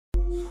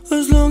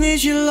As long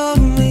as you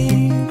love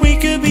me, we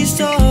could be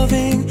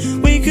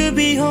starving, we could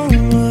be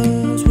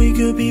homeless, we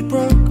could be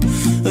broke.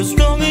 As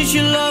long as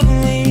you love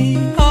me,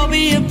 I'll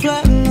be a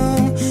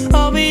platinum,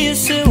 I'll be a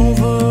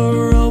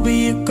silver, I'll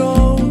be a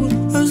gold.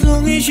 As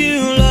long as you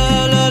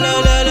love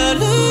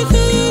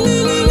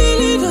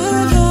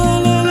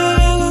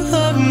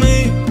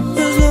me,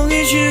 as long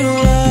as you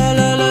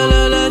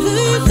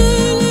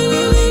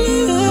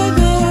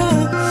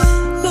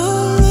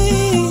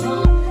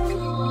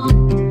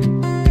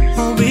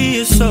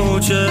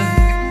soldier,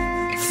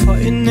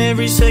 fighting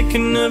every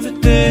second of the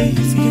day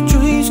for your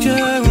dreams,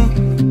 girl.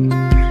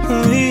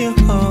 We are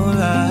all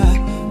that.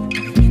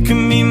 You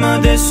can be my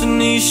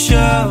destiny,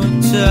 shout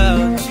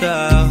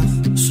out.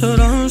 So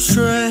don't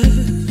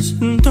stress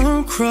and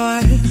don't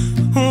cry.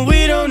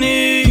 We don't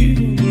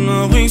need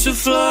no wings to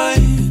fly.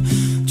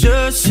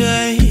 Just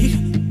take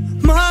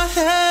my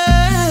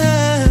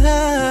hand.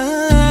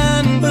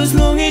 As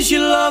long as you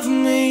love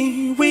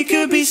me, we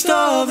could be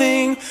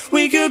starving,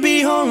 we could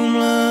be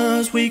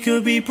homeless, we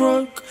could be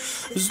broke.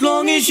 As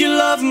long as you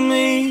love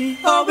me,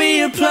 I'll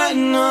be a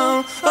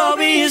platinum, I'll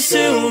be a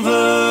silver,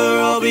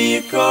 I'll be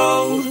a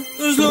gold.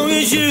 As long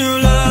as you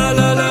love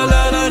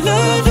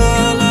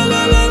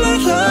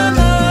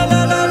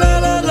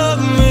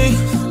me,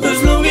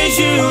 as long as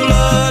you love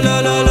me,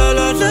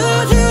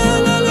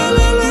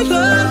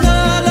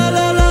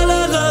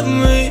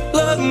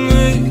 love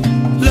me.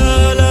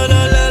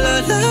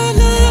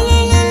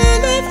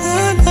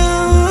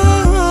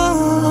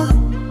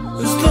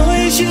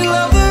 You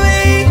love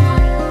me,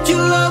 you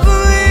love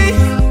me,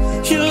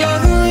 you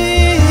love me.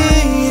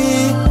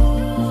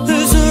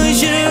 As long as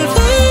you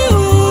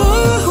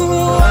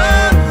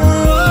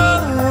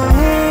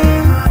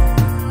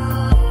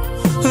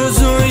as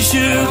long as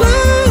you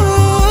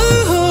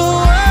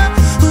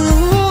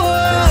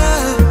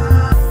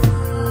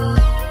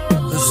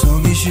as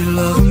long as you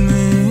love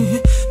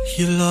me,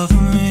 you love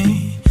me,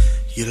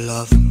 you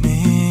love me.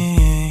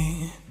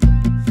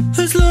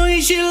 As long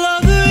as you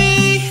love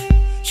me,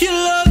 you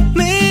love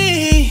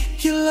me,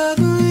 you love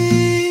me.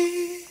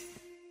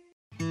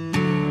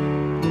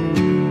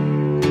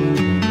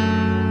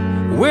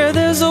 Where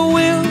there's a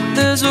will,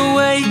 there's a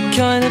way,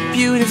 kinda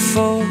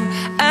beautiful.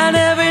 And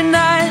every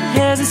night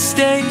has a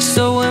stage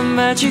so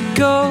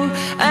magical.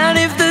 And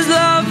if there's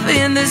love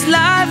in this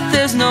life,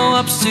 there's no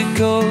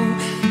obstacle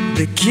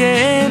that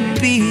can't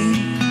be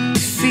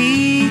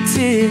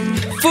defeated.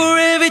 For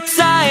every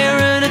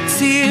tyrant, a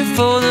tear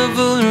for the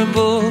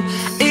vulnerable.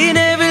 In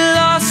every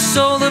lost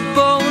soul, the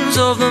bones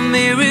of the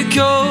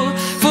miracle.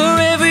 For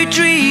every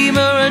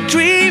dreamer, a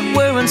dream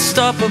we're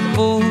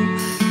unstoppable,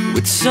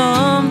 with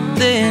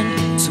something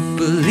to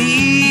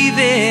believe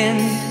in.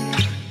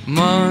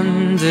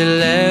 Monday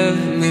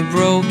left me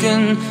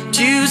broken.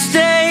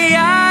 Tuesday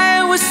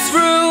I was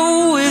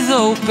through with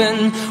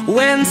open.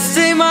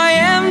 Wednesday my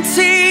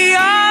empty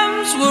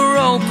arms were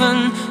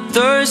open.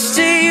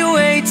 Thursday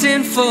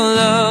waiting for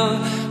love,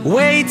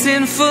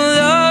 waiting for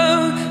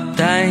love.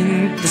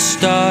 Thank the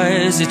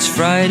stars it's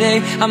Friday.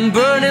 I'm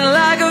burning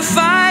like a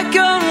fire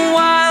gone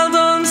wild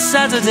on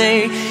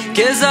Saturday.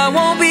 'Cause I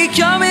won't be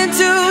coming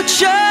to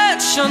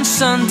church on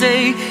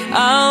Sunday.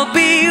 I'll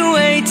be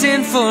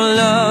waiting for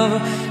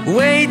love,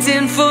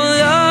 waiting for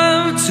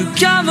love to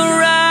come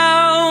around.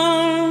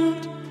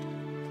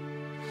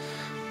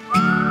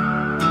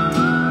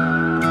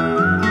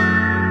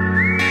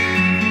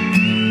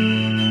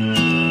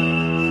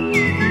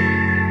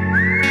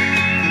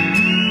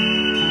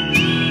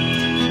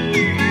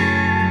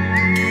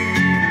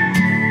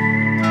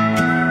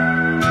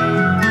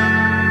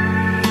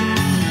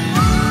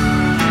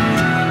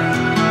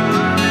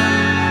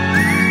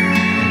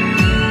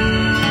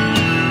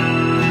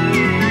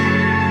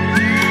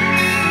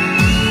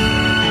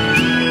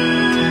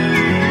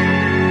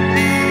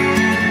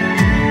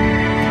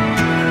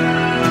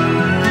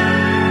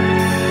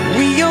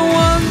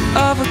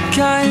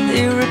 Kind,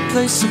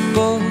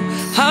 irreplaceable.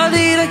 How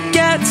did I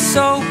get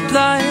so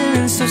blind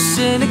and so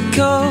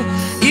cynical?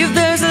 If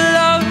there's a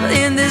love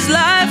in this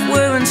life,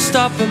 we're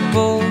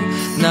unstoppable.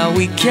 Now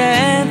we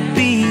can't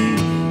be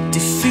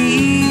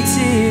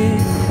defeated.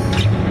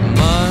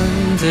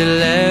 Monday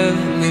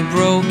left me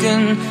broken.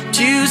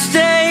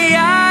 Tuesday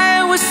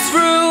I was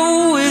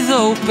through with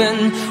open.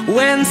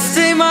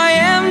 Wednesday my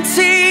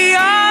empty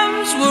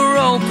arms were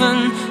open.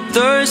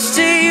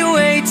 Thursday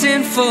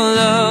waiting for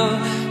love,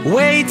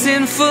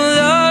 waiting for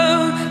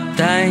love.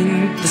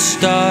 Thank the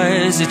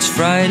stars it's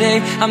Friday.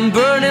 I'm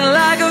burning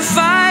like a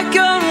fire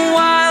gone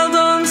wild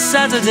on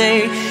Saturday.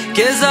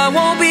 'Cause I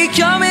won't be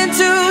coming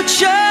to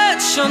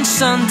church on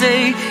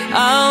Sunday.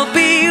 I'll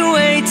be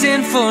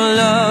waiting for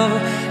love,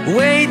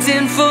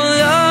 waiting for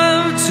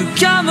love to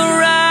come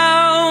around.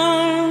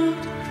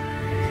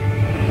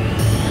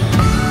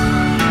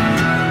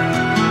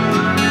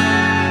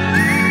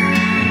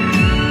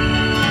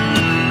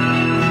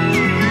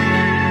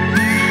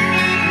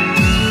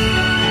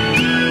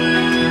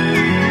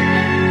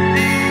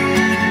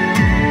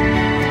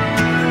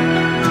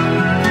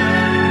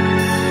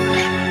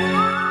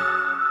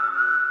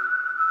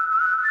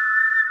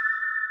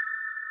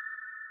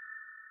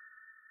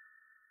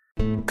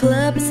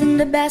 Club isn't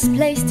the best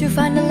place to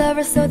find a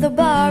lover, so the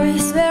bar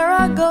is where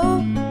I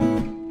go.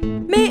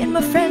 Me and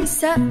my friends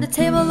sat at the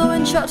table,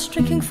 blowing shots,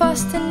 drinking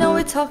fast, and now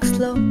we talk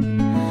slow.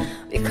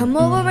 We come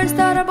over and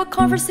start up a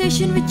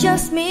conversation with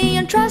just me,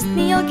 and trust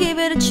me, I'll give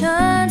it a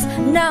chance.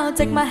 Now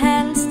take my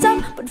hand,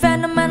 stop, put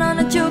Venom Man on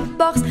a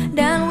jukebox,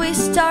 then we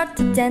start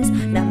to dance.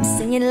 Now I'm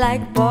singing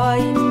like, boy,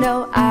 you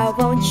know I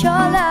want your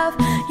love.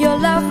 Your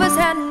love was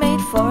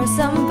handmade for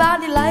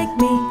somebody like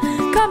me.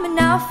 Come and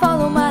now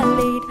follow my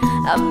lead.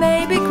 I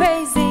may be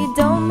crazy,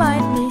 don't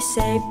mind me.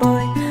 Say,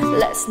 boy,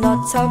 let's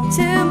not talk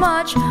too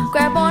much.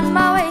 Grab on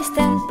my waist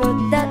and put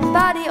that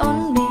body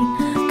on me.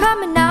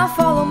 Come and now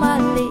follow my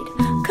lead.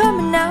 Come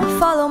and now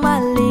follow my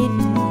lead.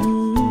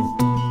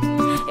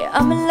 Yeah,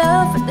 I'm in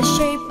love with the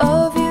shape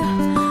of you.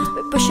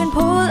 We push and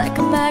pull like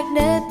a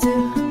magnet do.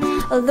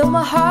 Although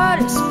my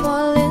heart is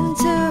falling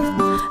too,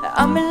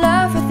 I'm in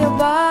love with your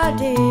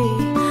body.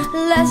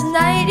 Last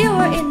night you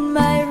were in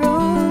my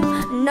room.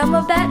 Now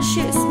my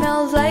bedsheet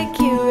smells like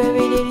you.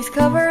 Every day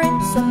discovering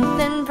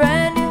something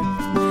brand new.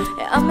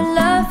 Yeah, I'm in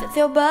love with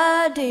your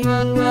body.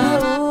 Whoa,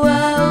 whoa,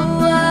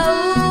 whoa.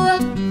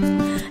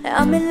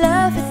 I'm in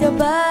love with your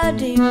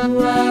body. Whoa,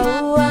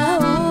 whoa,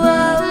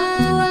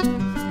 whoa.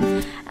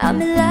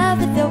 I'm in love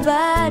with your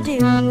body.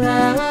 Whoa,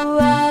 whoa,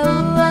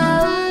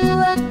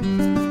 whoa.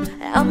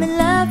 I'm in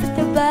love with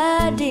your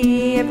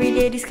body. Every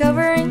day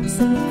discovering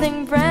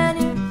something brand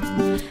new.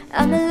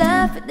 I'm in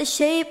love with the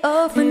shape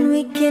of when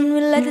we can.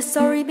 We let the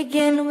story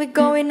begin. We're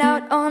going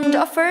out on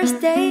our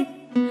first date.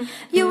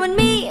 You and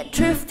me, a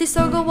thrifty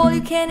circle wall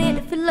you can't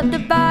eat. Fill up the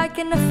bag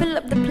and I fill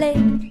up the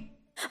plate.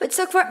 We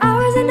talk for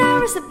hours and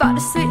hours about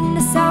the sweet and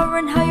the sour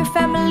and how your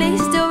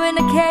family's doing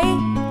okay.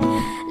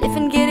 Live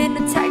and get in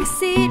the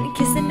taxi and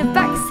kiss in the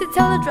backseat.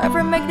 Tell the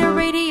driver make the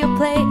radio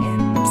play.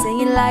 And I'm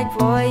singing like,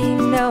 boy, you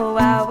know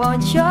I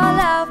want your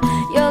love.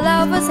 Your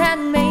love was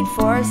handmade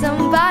for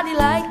somebody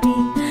like me.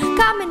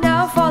 Come and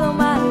now follow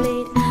my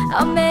lead.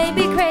 I may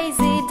be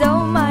crazy,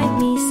 don't mind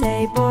me.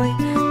 Say, boy,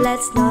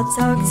 let's not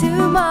talk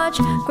too much.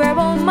 Grab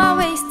on my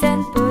waist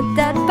and put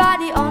that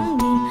body on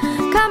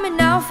me. Come and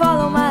now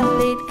follow my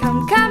lead.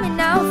 Come and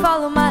now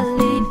follow my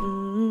lead.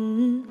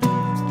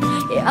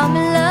 Yeah, I'm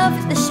in love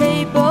with the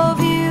shape of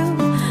you.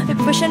 We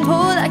push and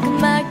pull like a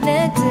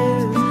magnet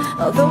do.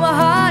 Although my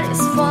heart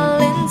is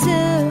falling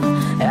too.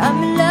 Yeah,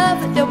 I'm in love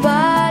with your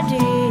body.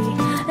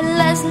 And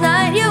last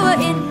night you were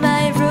in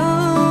my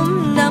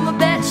room. Now my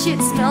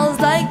bedsheet smells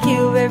like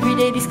you. Every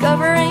day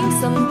discovering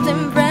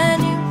something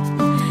brand new.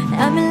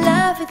 I'm in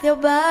love with your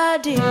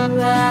body. Wow,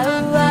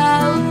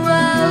 wow,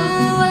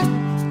 wow.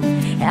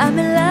 I'm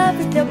in love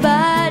with your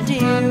body.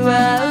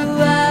 Wow,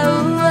 wow,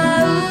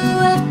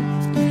 wow.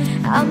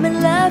 I'm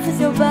in love with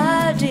your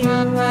body.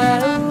 Wow,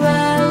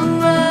 wow,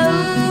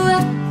 wow.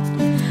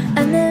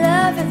 I'm in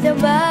love with your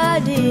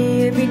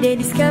body. Every day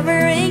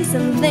discovering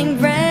something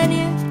brand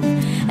new.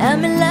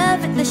 I'm in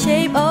love with the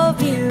shape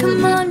of you.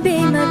 Come on,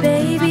 be my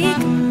baby,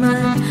 come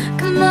on.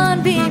 Come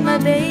on, be my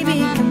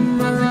baby,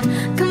 come on.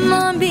 Come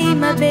on, be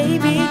my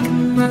baby,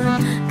 come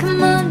on.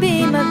 Come on,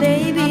 be my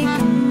baby,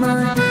 come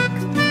on.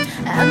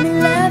 I'm in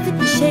love with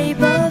the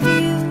shape of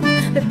you.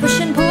 We push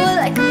and pull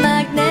like a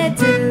magnet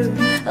do.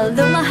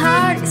 Although my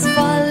heart is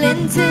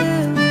falling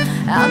too.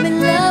 I'm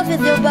in love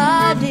with your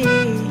body.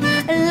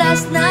 And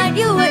last night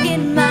you were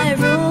in my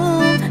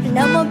room. And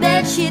now my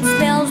bedsheet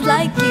smells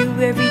like you.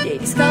 Every day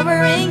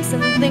discovering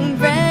something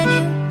brand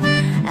new.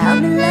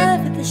 I'm in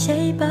love with the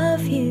shape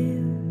of you.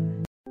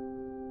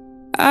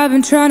 I've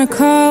been trying to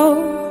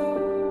call.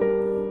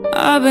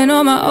 I've been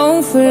on my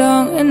own for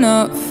long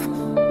enough.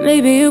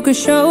 Maybe you could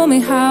show me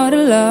how to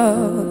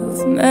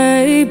love.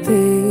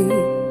 Maybe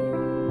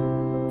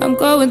I'm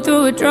going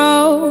through a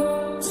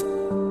drought.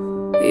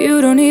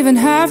 You don't even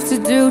have to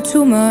do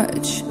too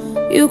much.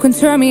 You can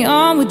turn me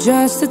on with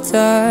just a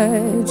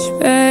touch,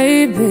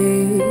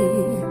 baby.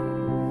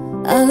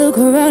 I look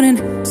around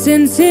and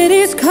since it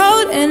is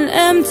cold and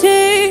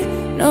empty,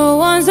 no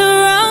one's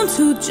around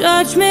to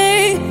judge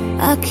me.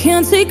 I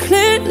can't see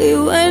clearly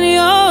when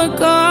you're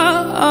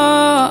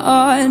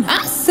gone.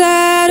 I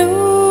said,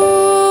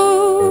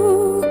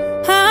 ooh,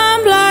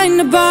 I'm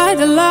blinded by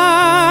the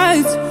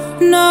lights.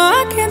 No,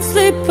 I can't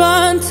sleep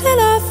until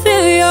I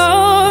feel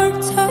your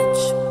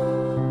touch.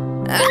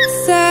 I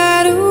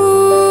said,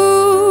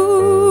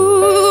 ooh,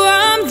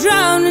 I'm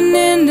drowning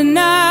in the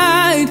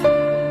night.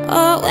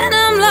 Oh, when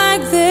I'm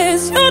like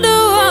this, you're the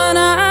one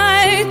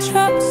I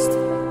trust.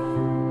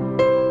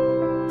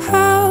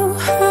 How,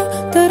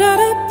 ha, da da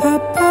da pa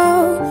pa,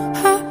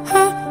 ha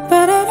ha, ba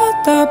da da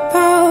da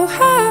pa,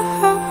 ha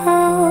ha ha.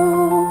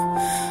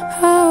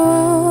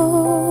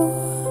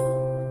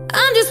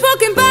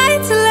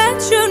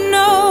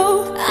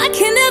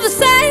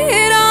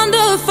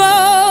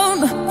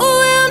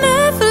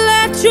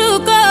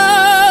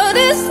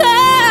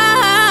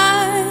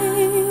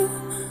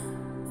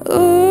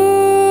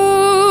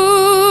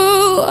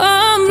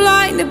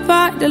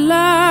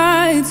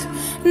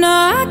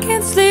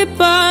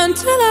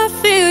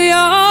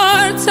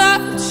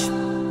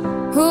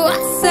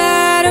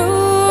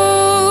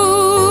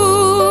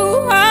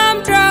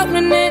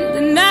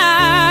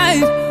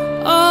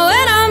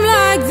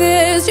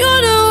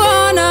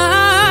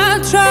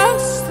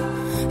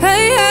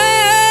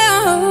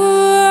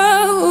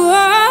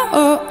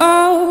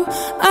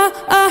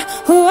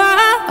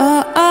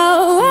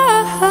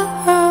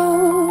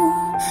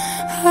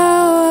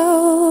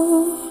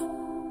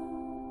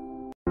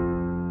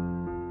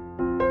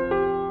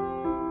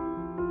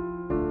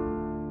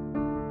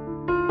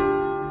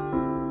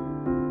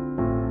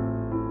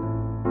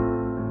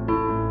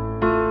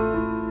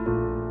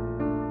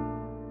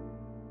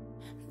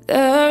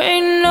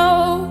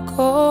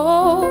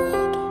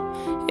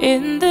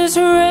 this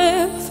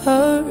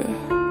river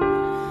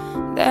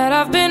that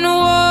I've been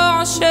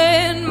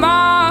washing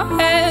my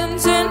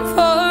hands in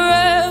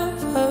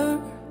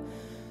forever.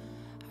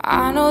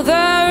 I know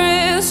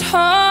there is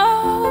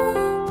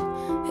hope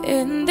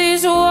in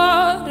these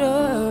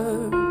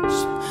waters,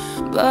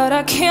 but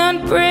I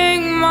can't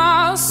bring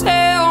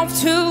myself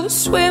to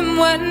swim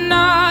when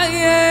I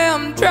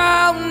am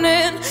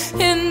drowning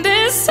in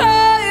this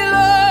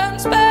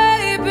silence.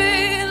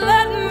 Baby,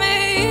 let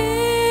me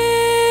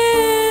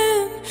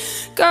in.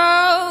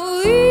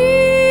 Go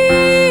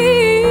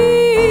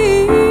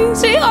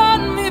easy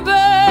on me,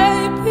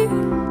 baby.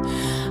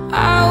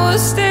 I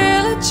was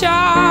still a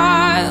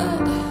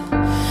child,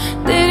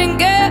 didn't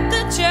get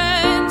the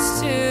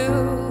chance to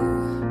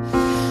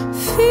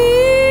feel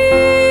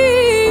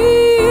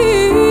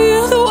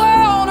the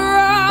world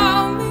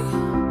around me.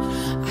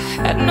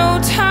 I had no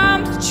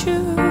time to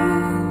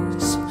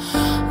choose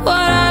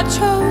what I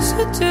chose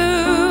to do.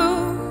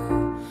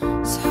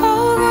 So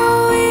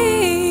go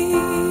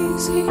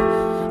easy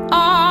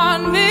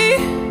on me.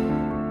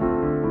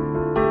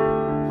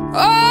 Oh,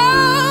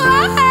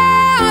 I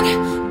had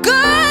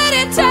good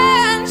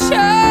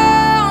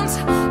intentions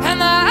and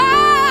the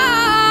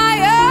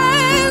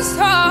highest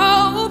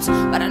hopes,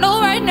 but I know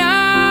right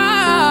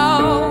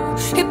now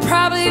it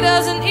probably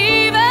doesn't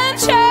even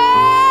show.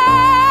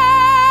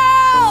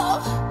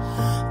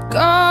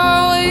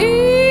 Go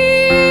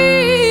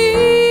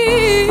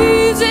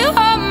easy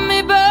on me,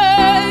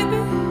 baby.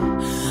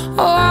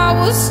 Oh, I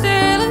was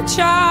still a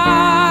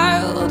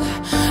child,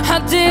 I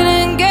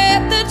didn't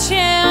get the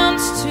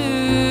chance to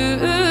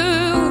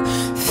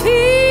feel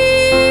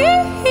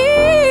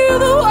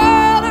the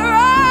world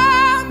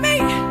around me.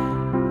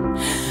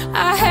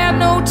 I had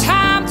no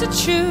time to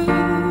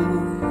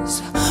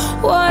choose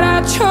what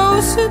I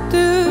chose to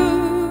do.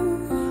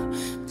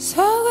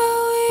 So go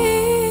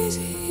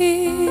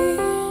easy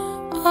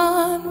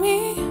on me.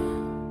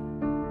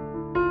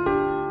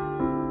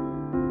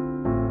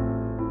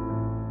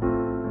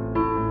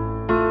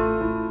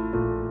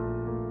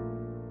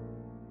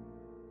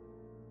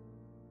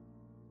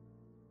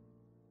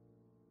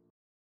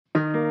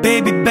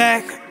 Baby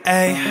back,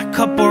 ayy,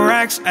 couple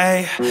racks,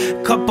 ayy,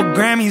 couple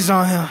Grammys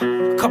on him,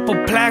 couple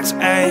plaques,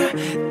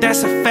 ayy,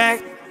 that's a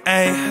fact,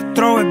 ayy,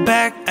 throw it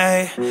back,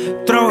 ayy,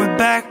 throw it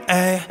back,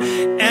 ayy,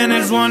 and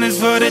this one is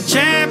for the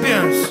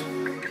champions.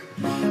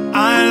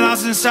 I ain't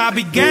lost since I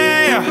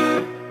began.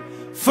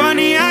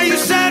 Funny how you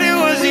said it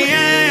was the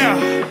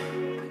end,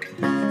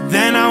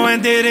 then I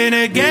went did it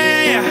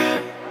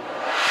again.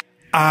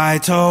 I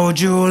told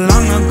you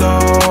long ago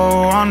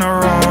on the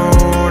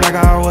road, I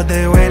got what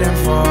they waiting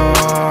for.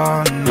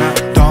 Now,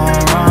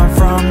 don't run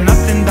from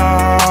nothing,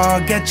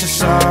 dawg. Get your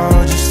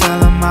soul, just tell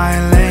them I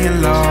ain't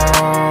laying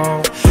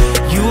low.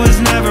 You was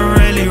never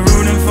really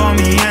rooting for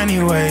me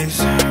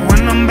anyways.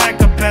 When I'm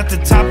back up at the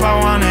top, I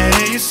wanna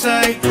hear you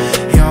say,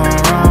 you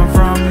don't run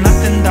from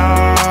nothing,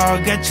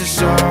 dawg. Get your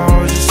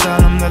soul, just tell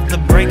them that the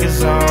break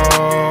is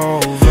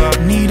over.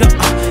 Need a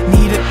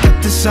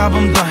get this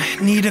album done.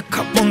 Need a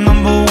couple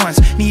number ones.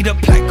 Need a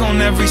plaque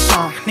on every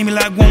song. Need me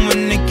like one with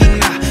Nicki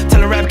now.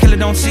 Tell a rap killer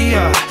don't see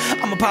her.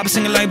 I'm a pop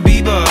singer like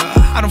Bieber.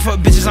 I don't fuck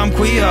bitches, I'm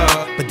queer,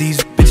 but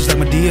these bitches like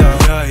Medea.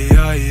 Yeah,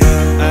 yeah,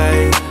 yeah.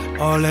 Ay,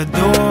 oh, let's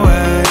do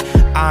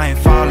it. I ain't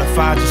fall if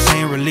I just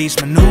ain't release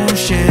my new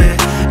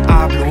shit.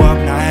 I blew up,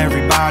 now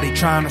everybody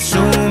tryna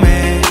sue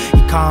me.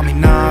 You call me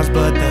Nas,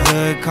 but the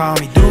hood call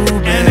me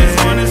Doobie. And this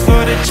one is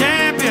for the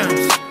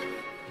champions.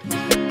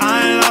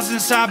 I ain't lost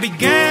since I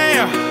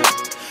began.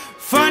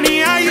 Funny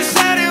how you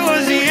said it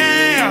was the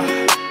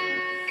end,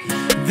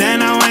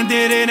 then I went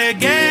did it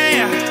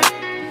again.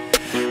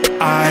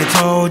 I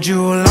told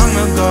you long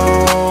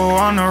ago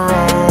on the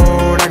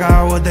road, I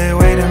got what they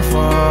waiting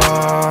for.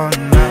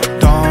 Now,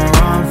 don't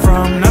run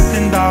from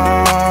nothing,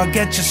 dawg.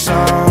 Get your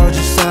soul,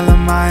 just tell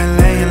them I ain't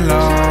laying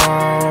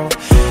low.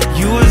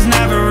 You was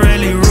never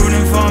really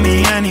rooting for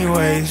me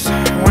anyways.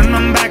 When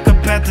I'm back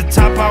up at the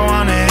top, I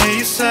wanna hear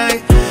you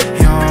say,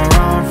 you don't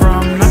run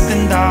from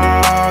nothing,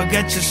 dawg.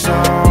 Get your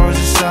soul,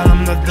 just tell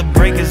them that the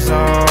break is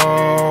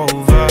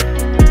over.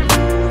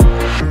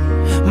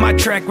 My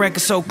track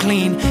record so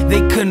clean,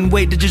 they couldn't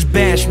wait to just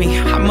bash me.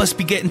 I must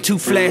be getting too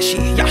flashy.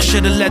 Y'all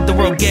should've let the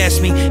world gas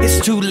me. It's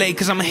too late,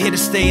 cause I'm here to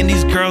stay, and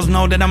these girls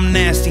know that I'm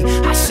nasty.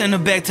 I send her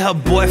back to her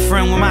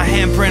boyfriend with my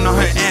handprint on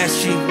her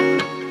ass cheek.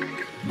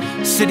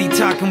 City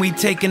talking, we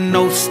taking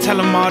notes. Tell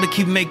him all to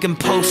keep making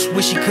posts.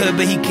 Wish he could,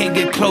 but he can't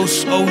get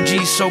close.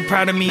 OG so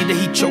proud of me that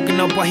he choking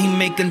up while he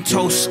making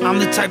toast. I'm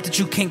the type that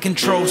you can't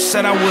control.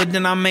 Said I would,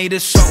 then I made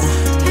it so.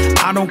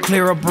 I don't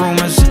clear up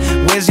rumors.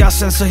 Where's y'all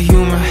sense of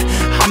humor?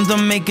 I'm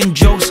done making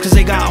jokes cause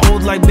they got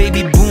old like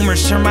baby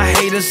boomers. Turn my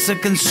haters to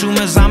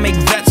consumers. I make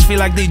vets feel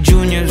like they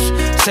juniors.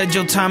 Said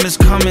your time is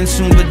coming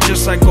soon, but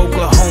just like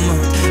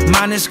Oklahoma,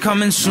 mine is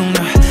coming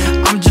sooner.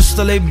 I'm just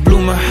a late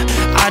bloomer.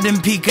 I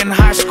didn't peak in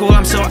high school,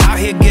 I'm still out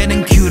here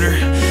getting cuter.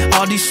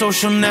 All these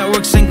social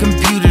networks and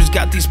computers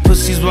got these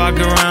pussies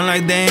walking around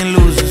like they ain't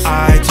losers.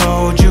 I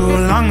told you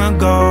long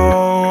ago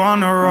on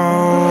the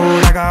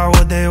road, I got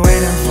what they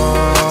waiting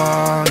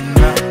for.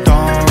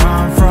 Don't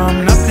run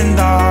from nothing,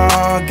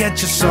 get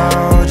your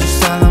soul.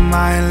 Just tell them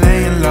I ain't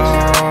laying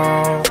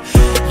low.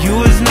 You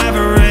was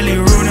never really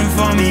rooting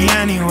for me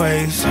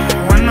anyways.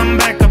 When I'm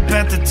back up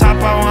at the top,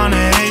 I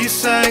wanna hear you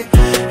say,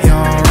 you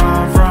don't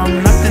run from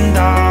nothing,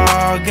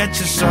 dog. Get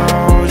your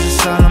soul. Just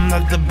tell them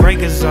that the break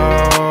is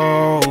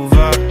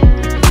over.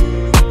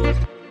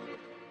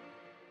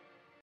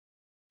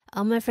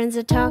 All my friends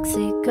are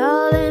toxic,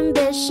 all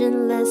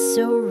ambitionless,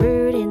 so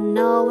rude and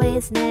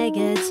always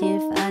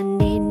negative. I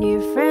need new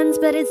friends,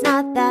 but it's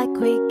not that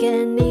quick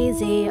and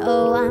easy.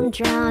 Oh, I'm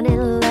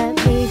drowning, let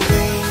me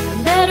breathe.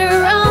 I'm better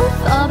off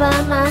all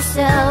by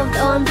myself,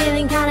 though I'm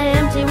feeling kinda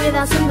empty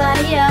without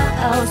somebody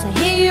else. I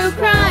hear you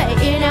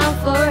crying out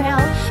for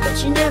help, but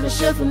you never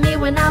showed for me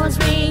when I was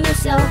ringing your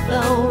cell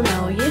phone. No,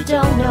 you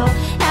don't know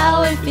how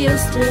it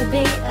feels to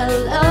be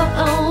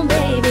alone,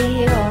 baby.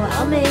 Oh,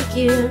 I'll make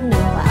you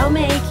know, I'll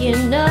make you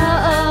know.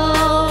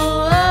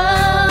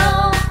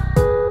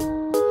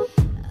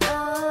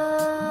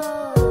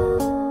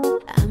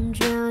 I'm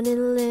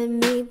drowning, let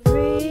me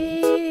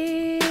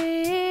breathe.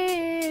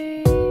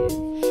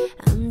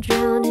 I'm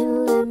drowning,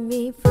 let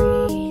me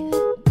breathe.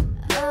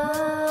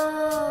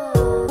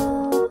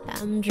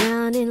 I'm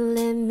drowning,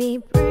 let me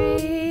breathe.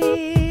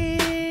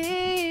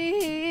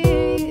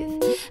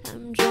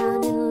 I'm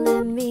drowning,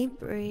 let me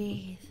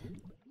breathe.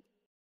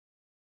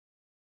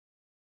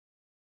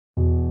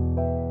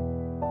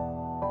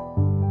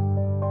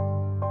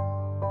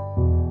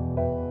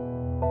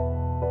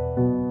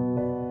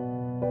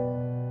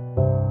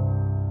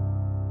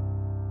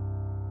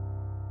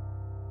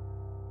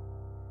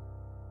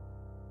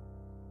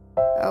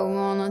 I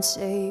wanna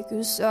take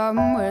you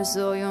somewhere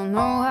so you'll know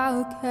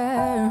I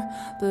care,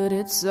 but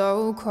it's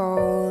so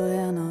cold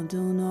and I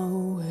don't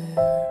know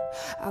where.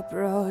 I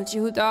brought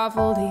you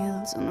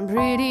daffodils on a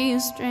pretty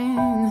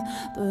string,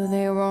 but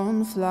they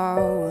won't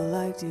flower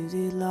like they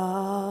did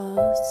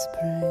last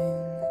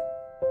spring.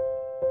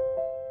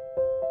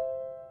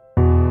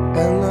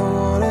 And I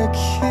wanna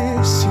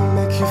kiss you,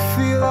 make you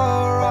feel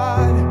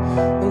alright.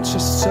 I'm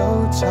just so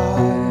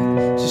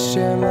tired to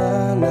share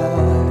my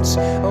nights. I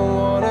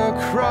wanna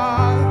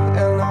cry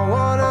and I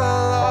wanna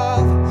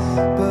love,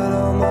 but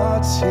all my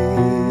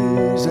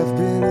tears have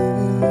been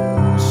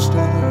used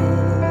up.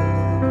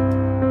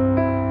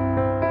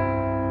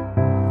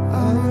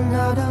 I'm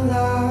not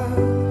alive,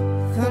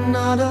 I'm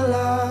not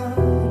alive.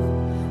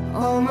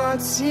 All my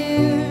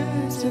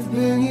tears have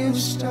been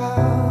used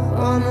up.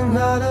 I'm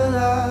not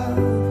alive,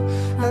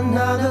 I'm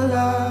not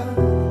alive.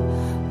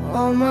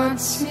 All my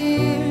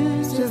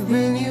tears have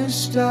been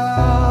used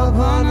up.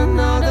 I'm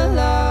not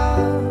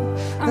alive,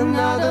 I'm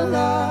not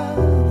alive.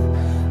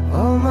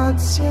 All my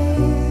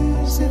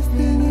tears have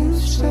been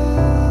used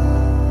up.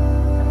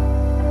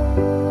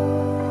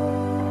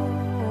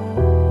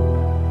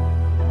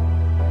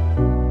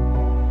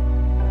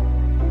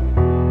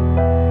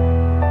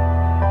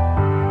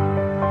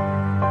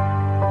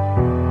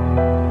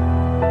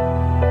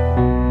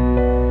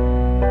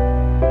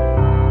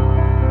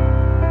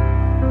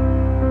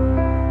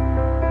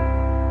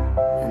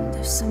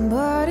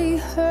 Somebody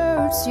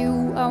hurts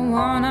you, I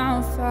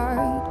wanna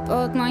fight,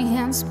 but my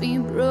hands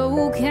been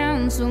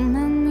broken so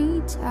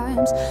many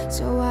times.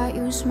 So I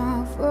use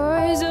my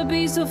voice, a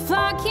piece of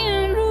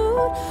fucking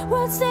rude.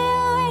 Words they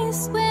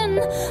always win,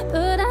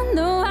 but I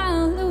know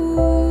I'll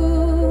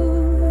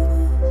lose.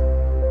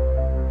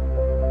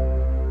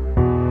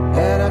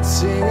 And I'd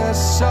sing a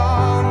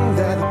song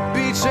that the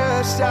beat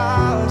just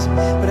out,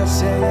 but I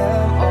sing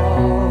them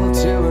all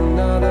to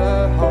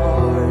another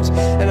heart.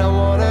 And I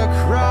wanna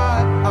cry,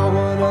 I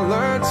wanna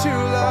learn to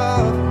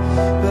love,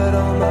 but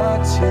all my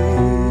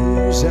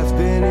tears have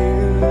been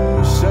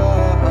used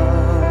up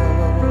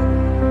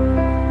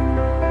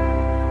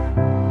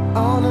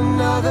on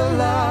another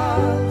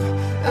love,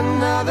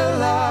 another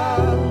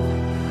love.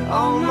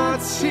 All my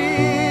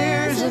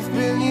tears have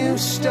been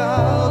used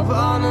up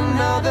on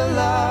another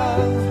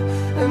love,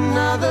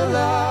 another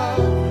love.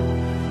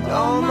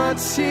 All my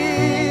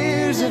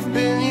tears have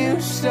been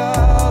used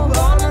up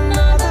on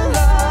another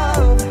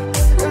love,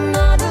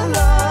 another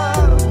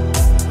love.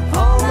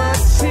 All my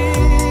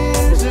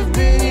tears have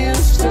been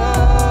used up.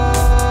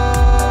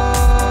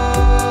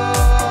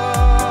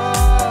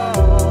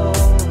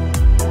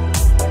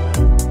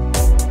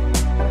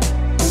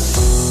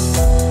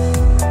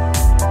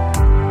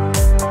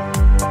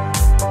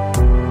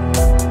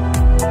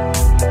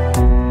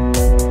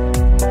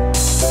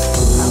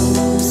 I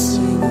wanna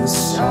sing a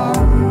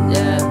song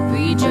that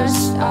we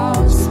just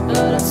lost,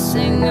 but I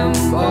sing them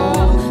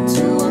all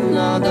to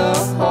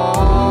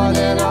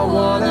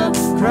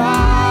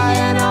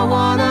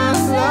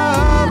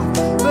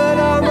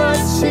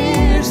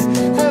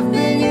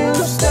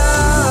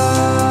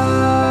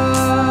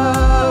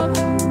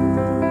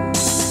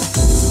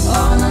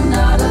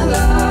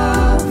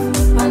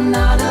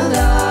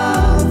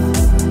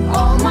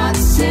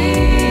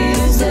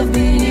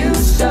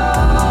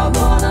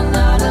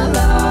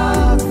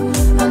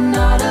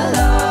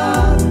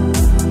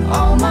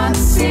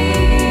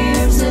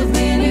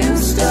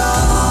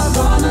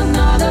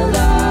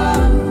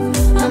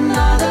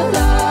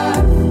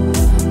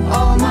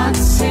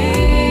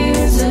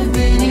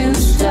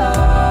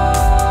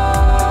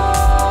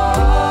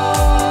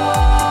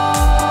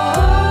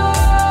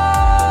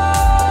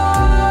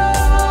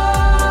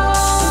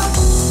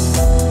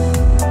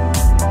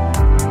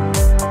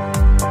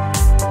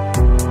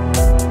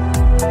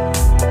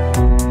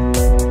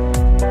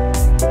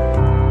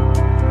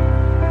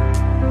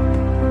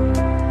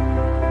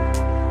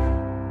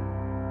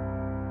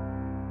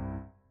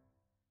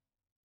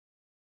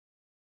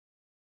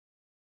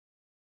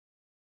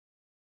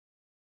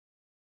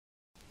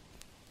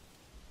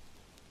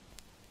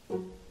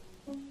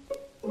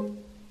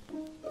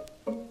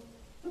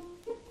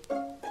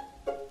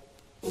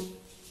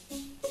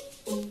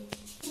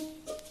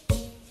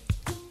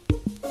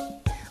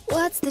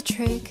the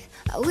trick,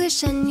 I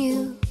wish I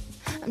knew.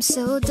 I'm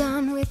so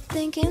done with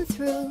thinking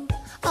through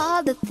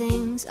all the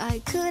things I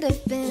could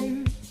have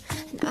been,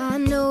 and I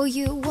know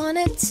you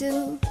wanted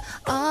to.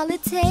 All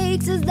it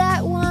takes is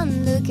that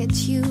one look at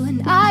you,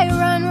 and I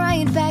run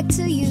right back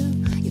to you.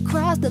 You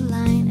cross the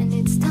line and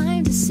it's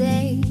time to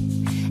say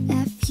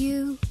F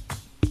you.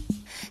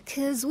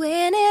 'Cause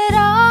when it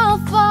all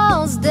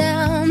falls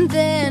down,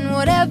 then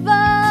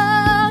whatever.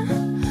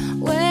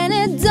 When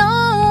it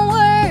don't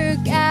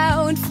work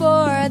out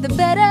for the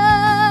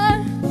better,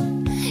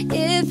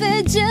 if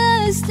it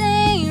just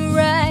ain't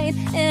right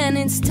and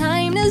it's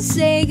time to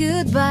say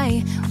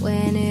goodbye.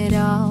 When it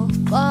all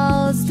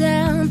falls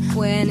down,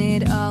 when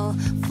it all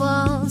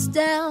falls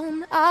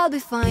down, I'll be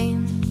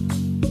fine.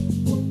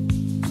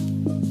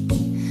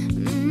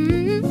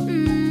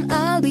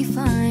 I'll be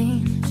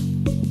fine.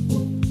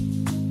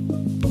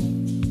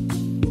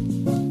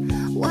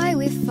 Why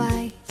we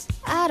fight,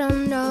 I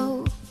don't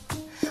know.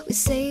 We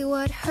say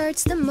what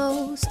hurts the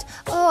most.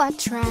 Oh, I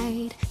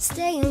tried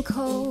staying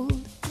cold,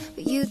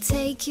 but you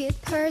take it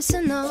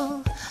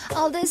personal.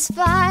 All this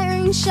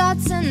firing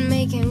shots and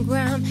making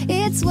ground,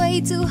 it's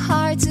way too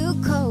hard to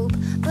cope.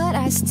 But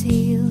I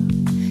still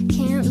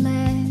can't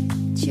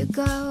let you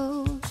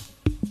go.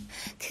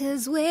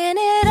 'Cause when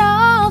it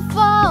all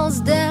falls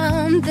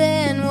down,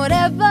 then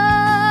whatever.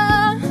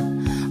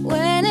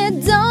 When it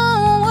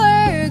don't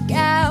work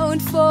out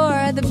for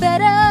the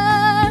better,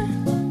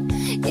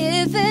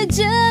 if it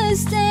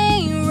just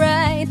ain't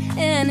right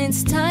and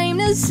it's time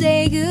to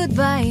say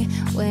goodbye.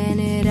 When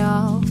it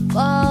all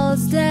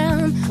falls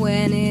down,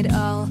 when it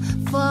all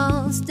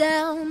falls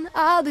down,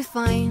 I'll be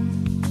fine.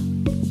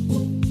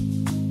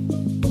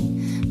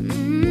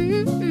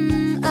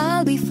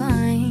 I'll be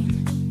fine.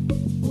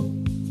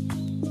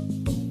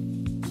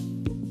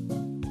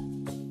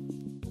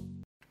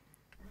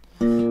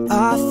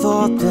 I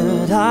thought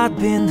that I'd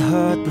been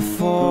hurt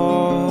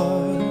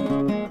before,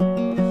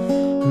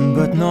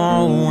 but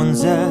no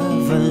one's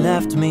ever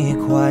left me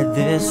quite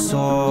this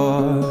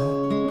sore.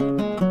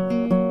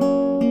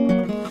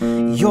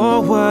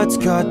 Your words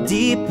cut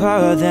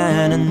deeper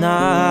than a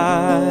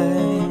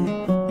knife.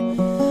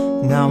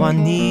 Now I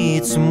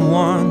need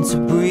someone to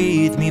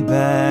breathe me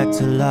back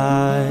to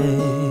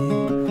life.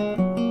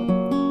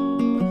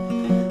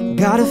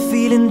 Got a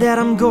feeling that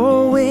I'm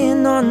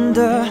going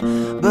under,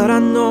 but I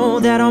know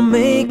that I'll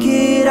make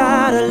it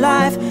out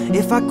alive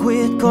if I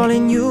quit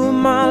calling you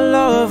my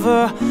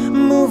lover.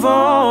 Move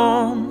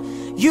on.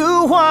 You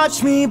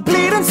watch me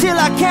bleed until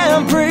I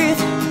can't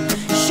breathe,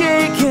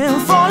 shaking,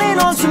 falling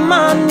onto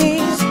my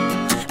knees.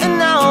 And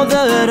now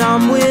that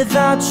I'm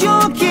without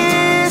your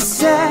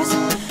kisses,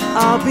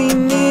 I'll be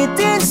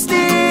needing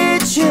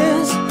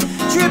stitches,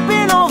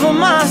 tripping over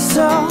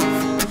myself,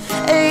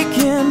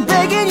 aching,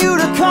 begging you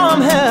to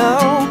come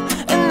help.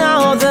 And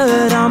now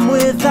that I'm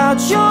without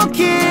your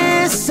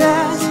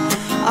kisses,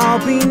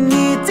 I'll be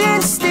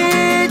needing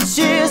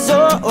stitches.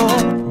 Oh, oh.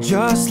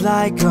 Just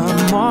like a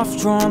moth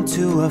drawn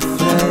to a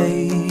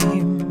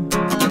flame.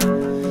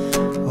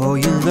 Oh,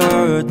 you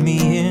lured me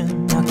in,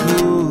 I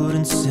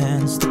couldn't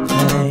sense the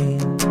pain.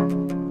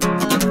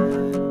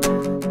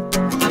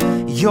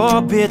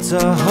 Your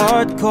bitter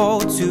heart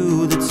cold to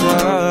the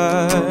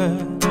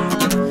touch.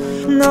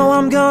 Now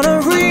I'm gonna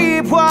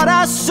reap what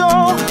I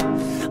sow.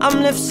 I'm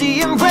left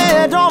seeing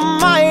red on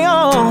my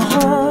own.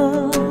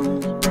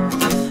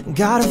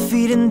 Got a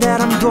feeling that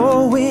I'm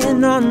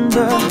going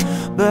under,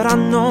 but I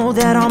know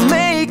that I'll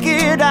make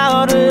it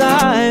out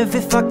alive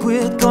if I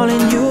quit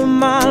calling you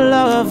my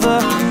lover.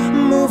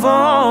 Move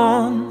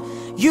on.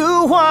 You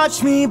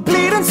watch me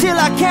bleed until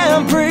I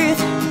can't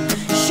breathe,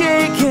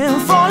 shaking,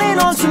 falling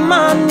onto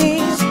my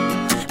knees.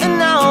 And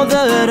now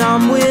that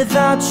I'm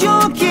without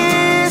your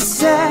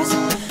kisses,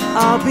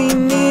 I'll be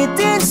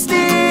needing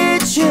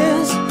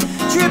stitches,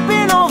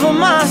 tripping over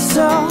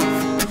myself,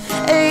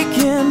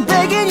 aching,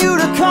 begging you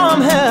to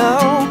come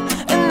help.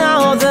 And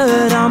now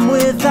that I'm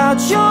without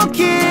your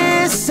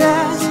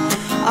kisses,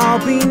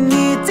 I'll be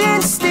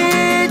needing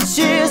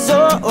stitches.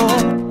 Oh, oh.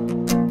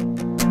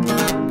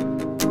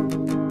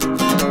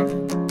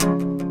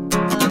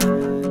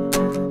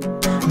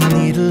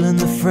 Needle in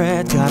the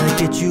thread, gotta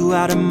get you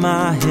out of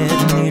my head.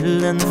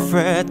 Needle in the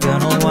thread,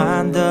 gonna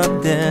wind up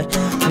dead.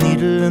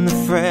 Needle in the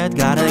thread,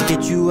 gotta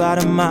get you out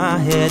of my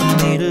head.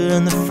 Needle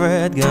in the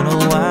thread, gonna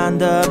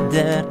wind up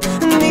dead.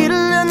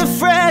 Needle in the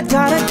thread,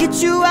 gotta get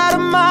you out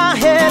of my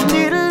head.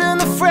 Needle in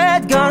the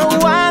thread, gonna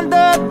wind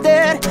up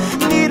dead.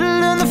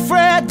 Needle in the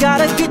thread,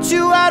 gotta get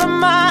you out of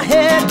my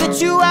head. Get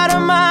you out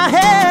of my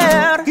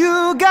head.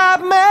 You got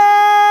me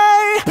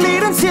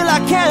bleeding till I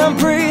can't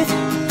breathe,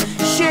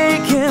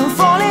 shaking,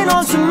 falling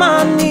onto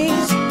my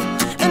knees.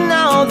 And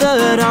now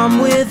that I'm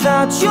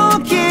without your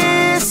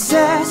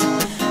kisses,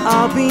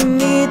 I'll be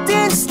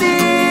needing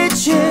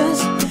stitches,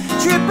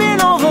 tripping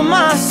over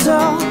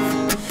myself,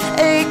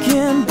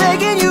 aching,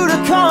 begging you to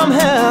come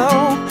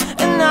help.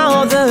 And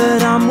now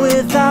that I'm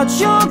without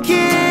your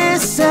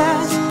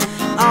kisses,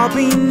 I'll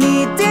be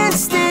needing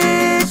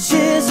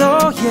stitches.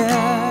 Oh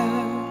yeah.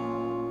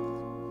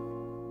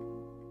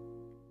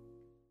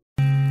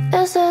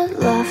 Is it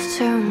love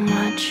too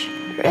much?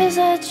 Or is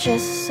it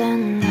just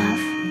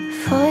enough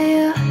for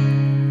you?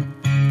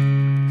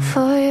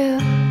 For you?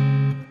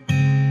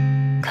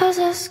 'Cause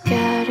it's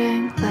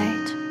getting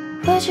late.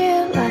 Would you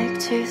like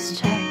to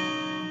stay?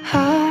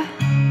 Huh?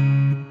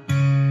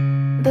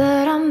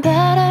 But I'm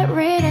bad at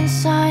reading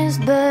signs.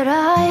 But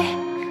I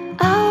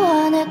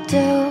wanna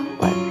do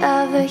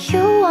whatever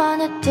you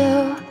wanna do.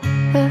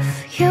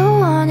 If you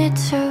wanted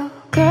to,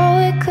 girl,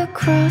 we could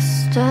cross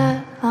the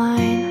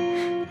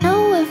line. No,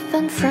 we've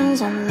been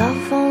friends and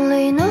love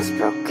only knows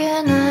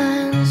broken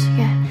ends.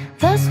 Yeah,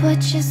 that's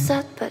what you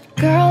said, but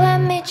girl,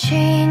 let me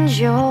change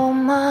your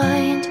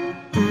mind.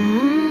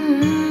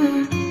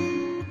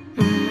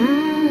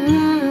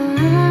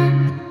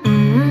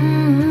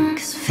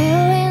 Cause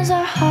feelings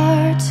are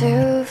hard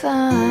to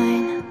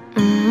find.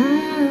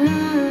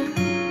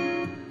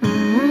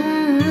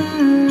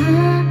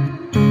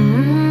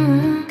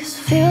 Cause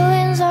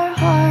feelings are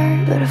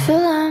hard, but I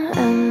feel them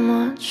in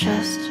my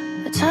chest.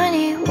 A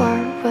tiny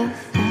word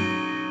within.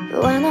 But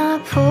when I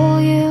pull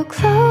you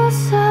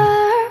closer,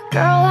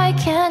 girl, I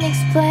can't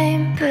explain.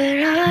 But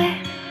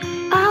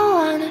I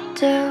wanna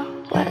do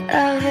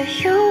whatever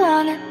you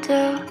wanna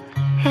do.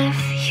 If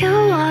you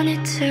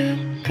wanted to,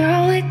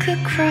 girl, we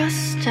could cross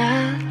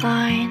that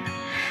line.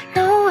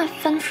 No, we've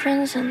been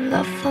friends and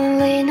love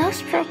only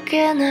knows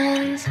broken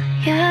ends.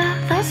 Yeah,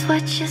 that's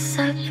what you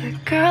said, but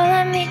girl,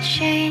 let me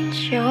change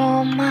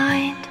your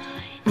mind.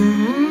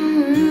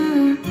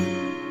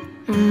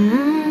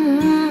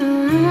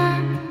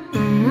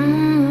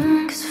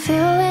 Cause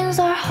feelings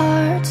are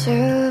hard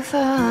to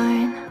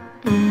find.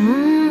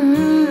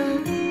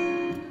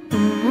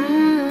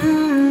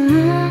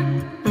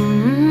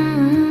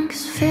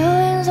 Cause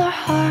feelings are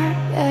hard,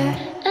 yeah.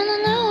 And I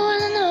know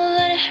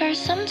that it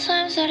hurts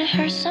sometimes, that it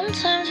hurts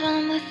sometimes when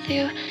I'm with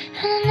you.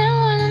 And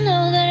I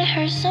know that it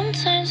hurts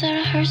sometimes, that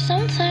it hurts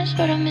sometimes,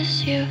 but I miss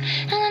you.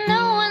 And I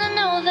know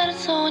that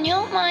it's on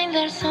your mind,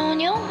 that it's on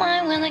your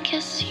mind when I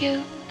kiss you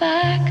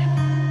back.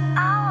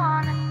 I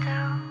wanna do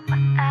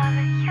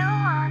whatever you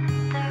wanna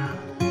do.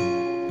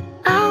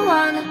 I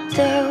wanna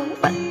do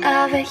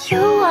whatever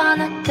you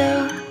wanna do.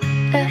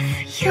 If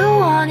you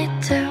wanted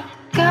to,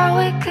 girl,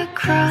 we could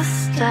cross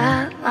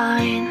that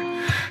line.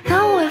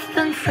 Now we've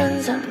been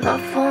friends and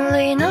love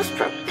only knows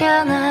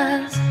broken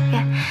ends.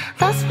 Yeah,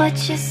 that's what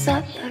you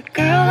said, but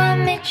girl, let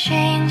me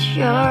change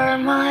your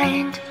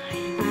mind.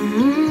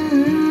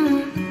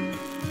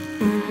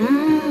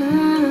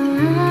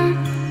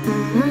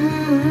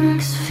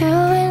 Cause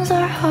feelings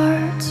are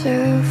hard to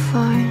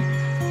find.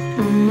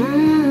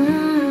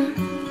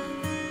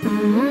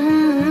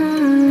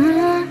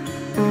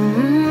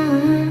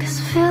 Cause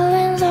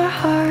feelings are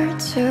hard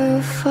to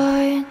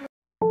find.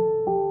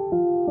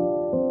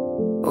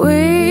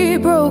 We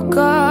broke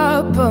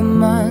up a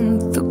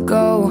month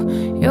ago.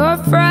 Your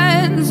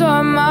friends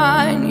are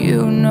mine,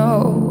 you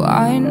know.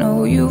 I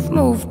know you've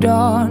moved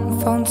on,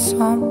 found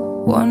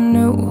someone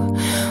new.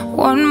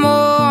 One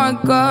more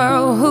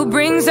girl who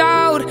brings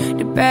out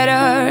the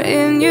better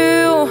in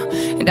you.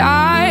 And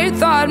I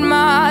thought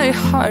my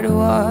heart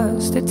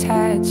was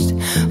detached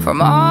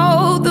from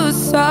all the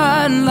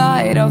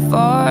sunlight of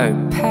our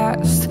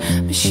past.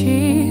 But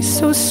she's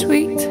so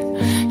sweet,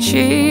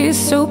 she's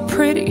so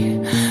pretty.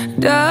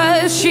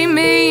 Does she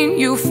mean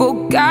you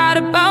forgot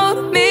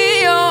about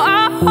me? Oh,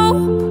 I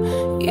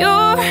hope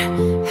you're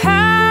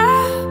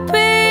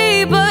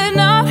happy, but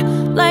not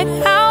like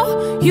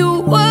how you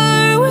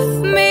were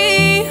with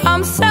me.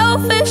 I'm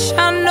selfish,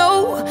 I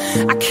know,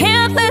 I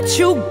can't let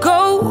you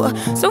go.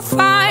 So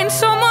find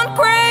someone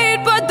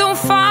great, but don't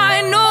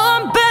find no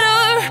one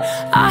better.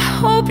 I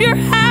hope you're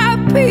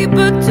happy,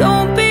 but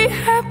don't be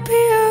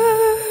happier.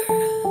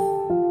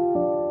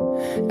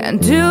 And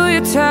do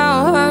you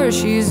tell her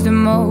she's the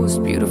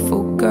most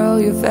beautiful girl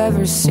you've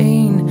ever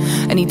seen?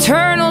 An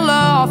eternal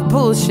love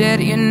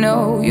bullshit you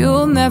know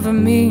you'll never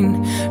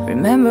mean.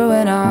 Remember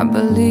when I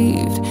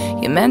believed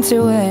you meant it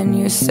when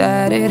you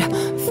said it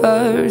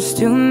first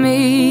to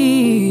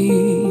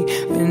me?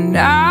 And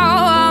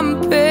now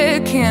I'm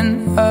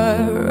picking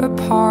her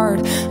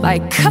apart,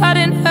 like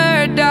cutting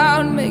her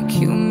down, make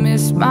you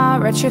miss my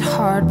wretched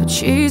heart. But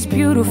she's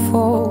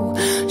beautiful,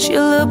 she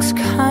looks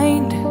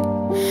kind,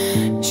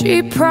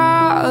 she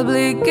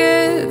probably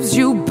gives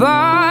you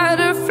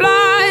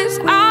butterflies.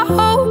 I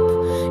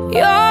hope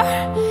you're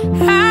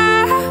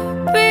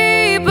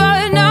happy,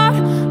 but not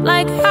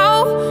like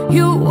how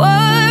you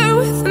were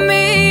with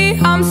me.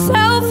 I'm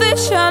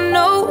selfish, I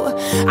know,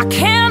 I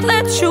can't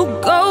let you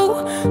go.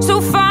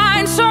 So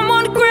find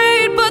someone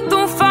great, but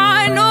don't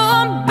find no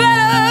one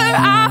better.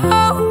 I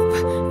hope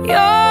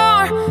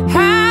you're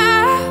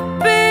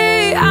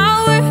happy, I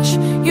wish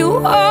you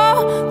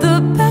all the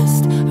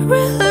best.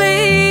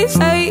 Really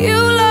say you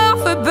love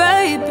her,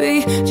 baby,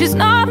 just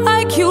not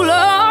like you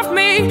love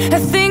me.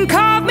 And think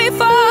of me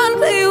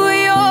fondly when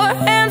your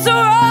hands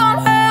are on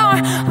her.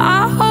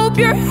 I hope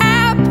you're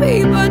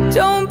happy, but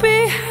don't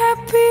be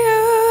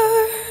happier.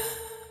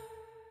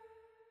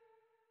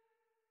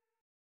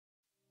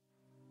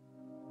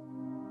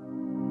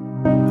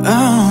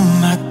 Oh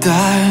my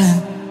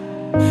darling,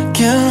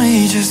 can we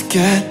just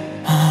get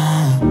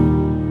home?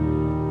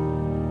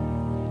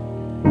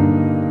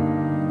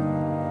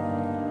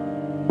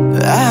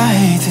 I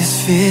hate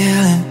this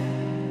feeling.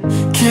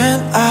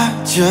 Can't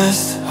I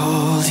just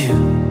hold you?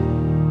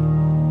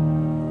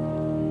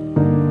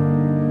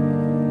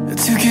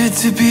 Too good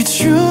to be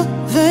true,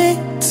 they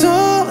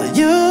told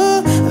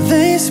you.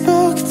 They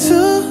spoke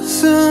too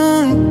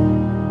soon.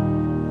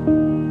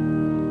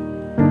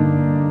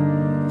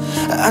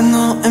 I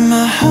know in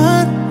my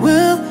heart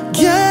we'll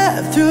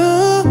get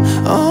through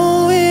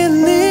all we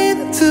need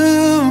to.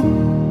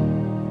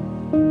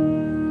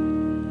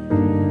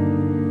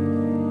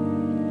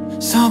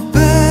 So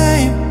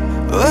babe,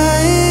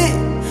 wait,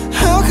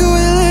 how can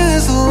we leave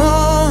this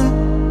alone?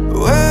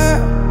 We're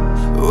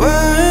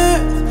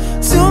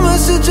too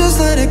much to just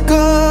let it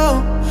go.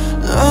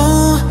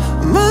 Oh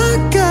my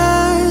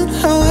God,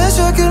 I wish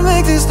I could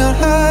make this not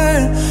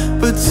hurt.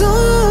 But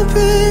don't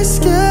be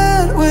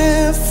scared,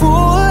 we're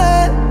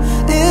falling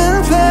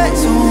in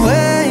place. So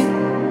wait.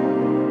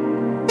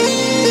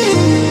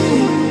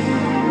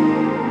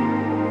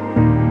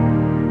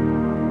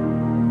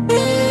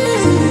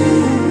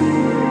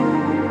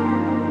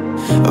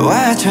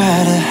 Why try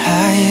to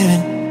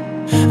hide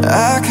when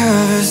our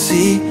covers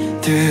see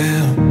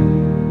through?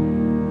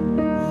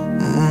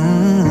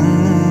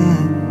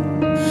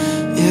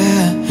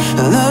 Yeah,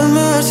 not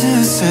much to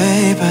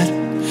say, but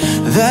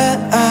that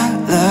I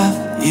love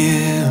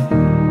you.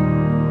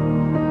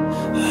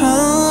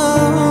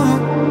 Oh,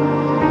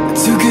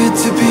 too good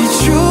to be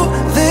true,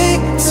 they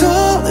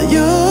told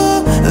you.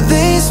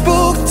 They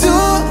spoke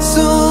too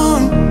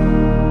soon.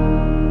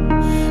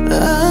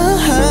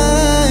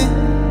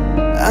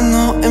 I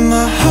know in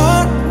my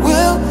heart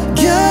we'll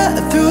get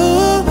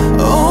through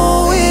all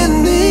we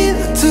need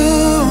to.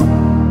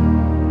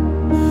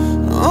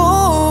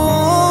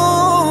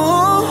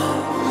 Oh,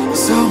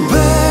 so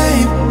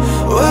babe,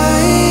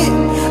 wait,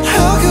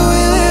 how can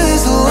we leave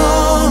this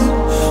alone?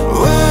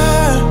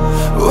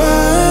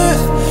 We're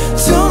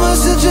too much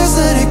to just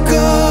let it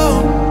go.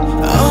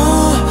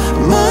 Oh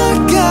my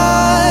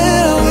God,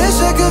 I wish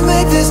I could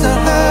make this not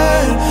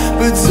hurt.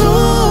 But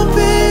don't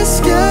be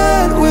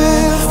scared,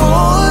 we're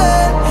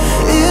falling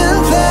in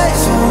place.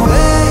 So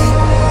wait.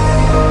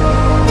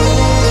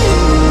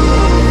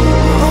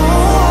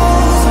 Oh,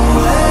 so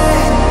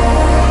wait.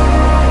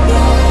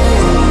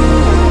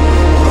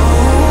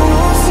 Oh,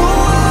 so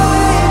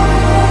wait.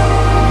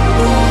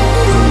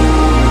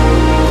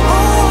 Oh,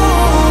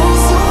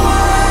 so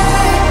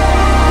wait.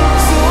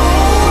 So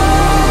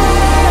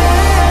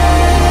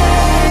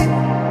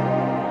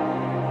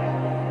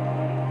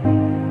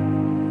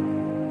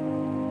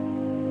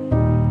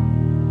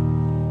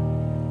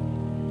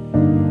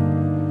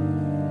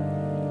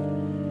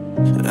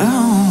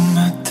oh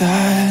my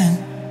darling,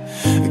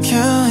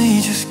 can we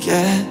just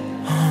get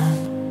home?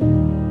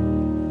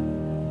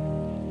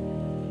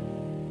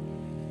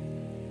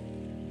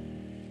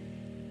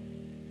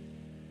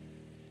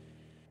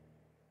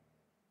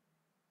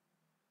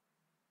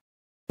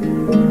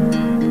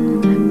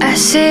 I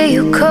see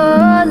you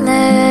calling.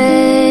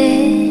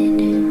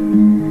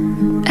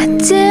 I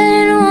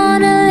didn't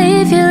wanna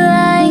leave you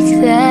like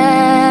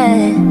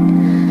that.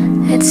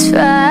 It's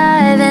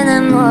 5 in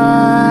the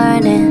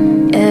morning,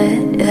 yeah.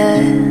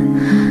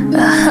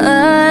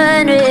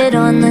 100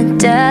 on the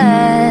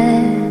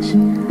dash,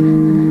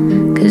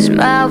 'cause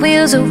my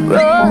wheels are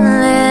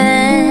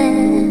rolling.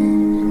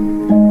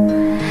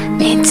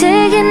 Ain't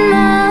taking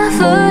my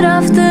foot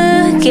off the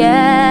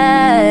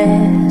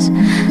gas.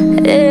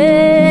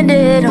 And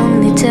it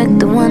only took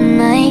the one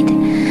night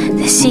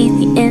to see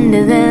the end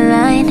of the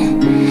line.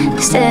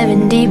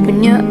 Staring deep in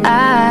your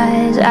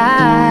eyes.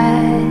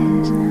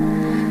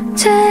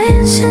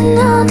 Tension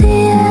on the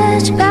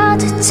edge, about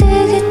to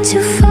take it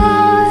too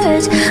far.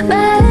 It's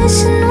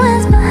messing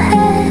with my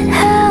head,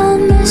 how I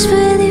mess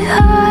with your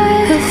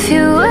heart. If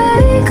you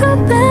wake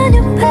up in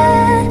your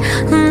bed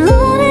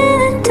alone in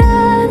the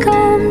dark,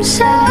 I'm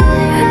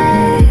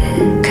sorry.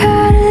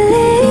 Gotta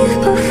leave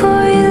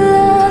before you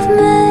love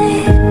me.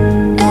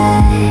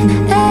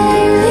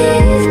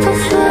 Leave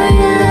before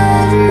you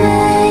love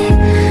me.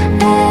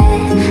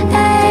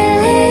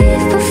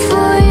 Leave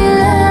before you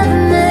love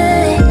me.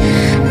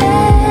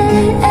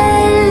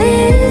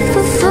 Leave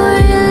before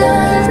you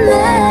love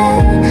me.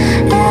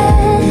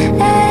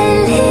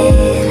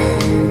 Leave.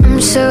 I'm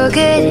so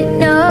good at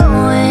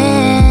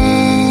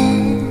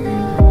knowing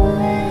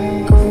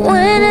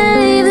when I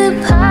leave the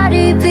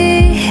party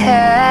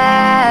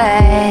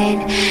behind.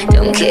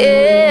 Don't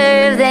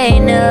care if they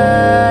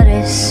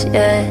notice,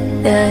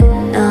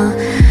 no.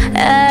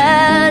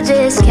 I'll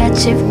just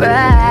catch it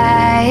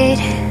right.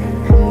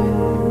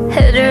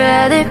 I'd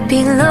rather be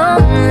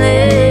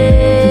lonely,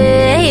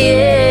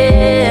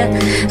 yeah,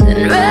 than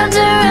wrapped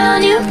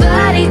around your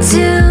body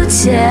too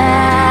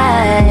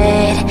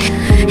tight.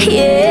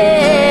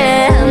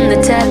 Yeah, I'm the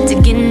type to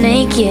get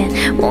naked,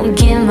 won't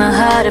give my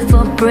heart up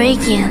for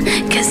breaking,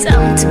 'cause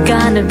I'm too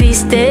gonna be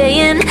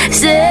staying.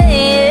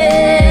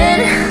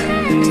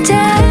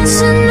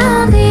 Dancing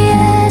on the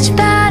edge,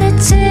 about to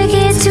take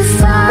it too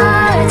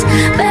far. It's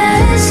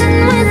messing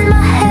with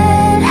my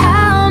head.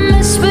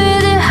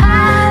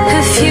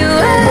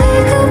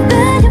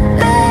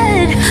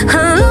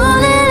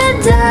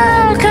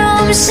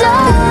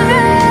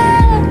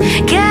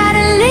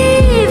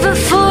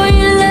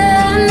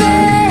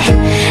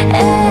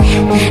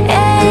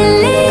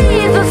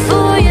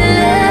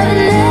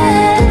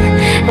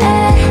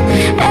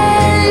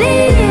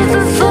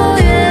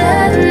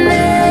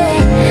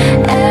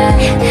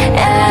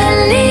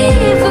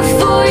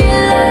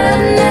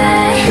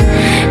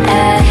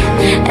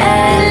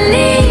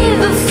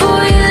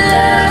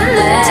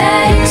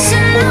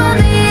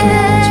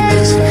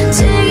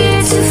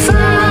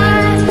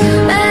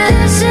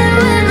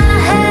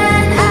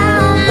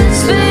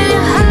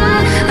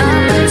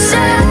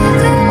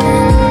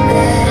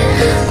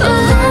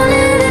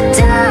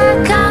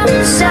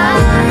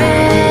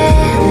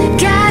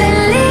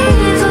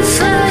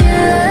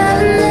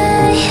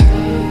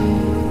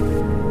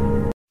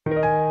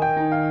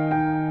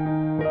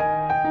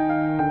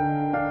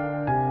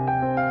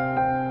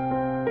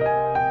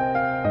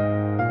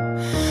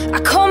 I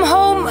come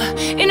home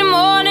in the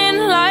morning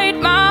light.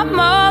 My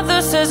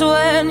mother says,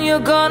 when you're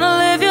gonna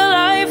live your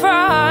life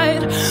right.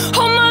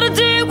 Oh mother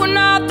dear, we're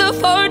not the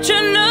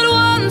fortunate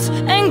ones.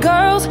 And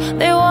girls,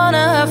 they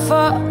wanna have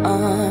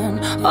fun.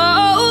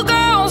 Oh,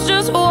 girls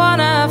just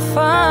wanna have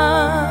fun.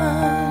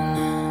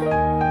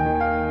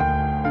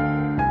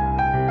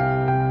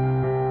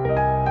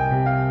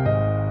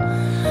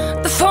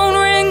 The phone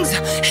rings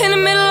in the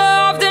middle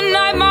of the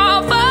night.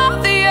 My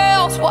father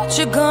yells, what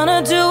you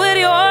gonna do with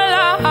your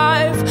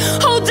life?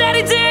 Oh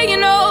daddy dear, you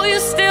know you're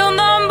still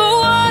number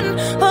one.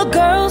 But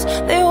girls,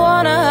 they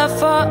wanna have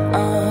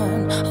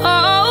fun.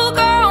 Oh,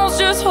 girls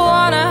just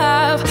wanna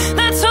have,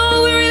 that's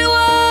all we really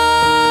want.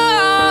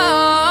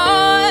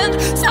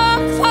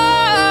 Some fun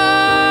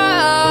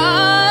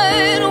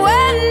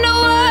when the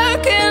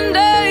working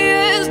day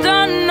is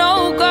done. No,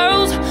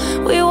 girls,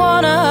 we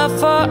wanna have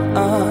fun.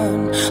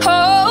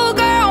 Oh,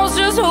 girls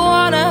just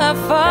wanna have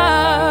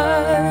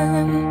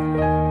fun.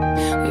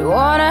 We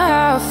wanna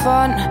have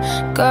fun,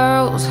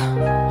 girls.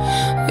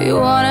 We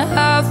wanna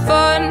have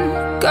fun,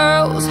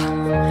 girls.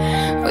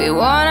 We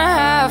wanna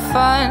have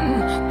fun,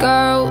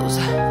 girls.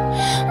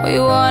 We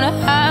wanna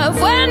have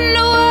when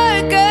the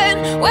working,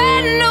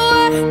 when the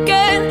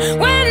working,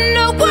 when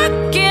the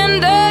working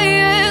day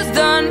is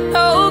done.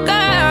 Oh,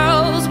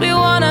 girls, we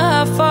wanna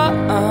have fun.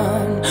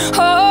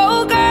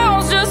 Oh,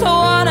 girls just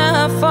wanna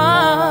have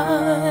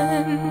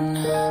fun.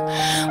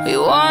 We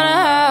wanna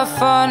have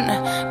fun,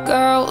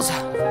 girls.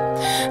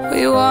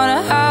 We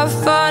wanna have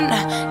fun,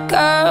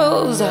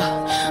 girls.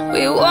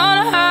 We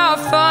wanna have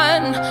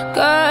fun,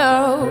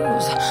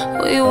 girls.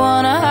 We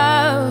wanna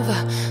have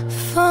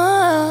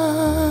fun.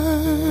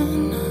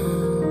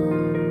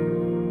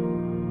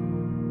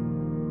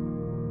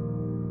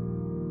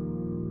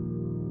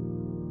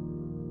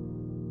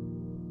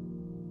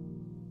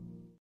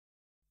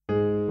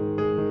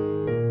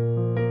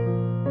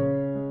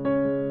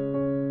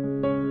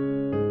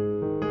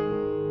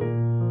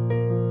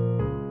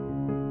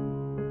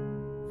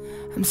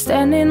 I'm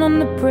standing on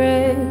the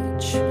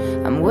bridge,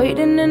 I'm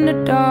waiting in the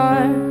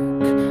dark.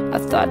 I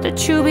thought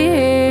that you'd be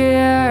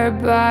here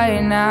by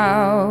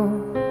now.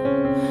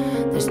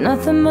 There's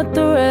nothing but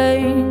the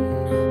rain,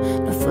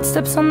 no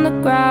footsteps on the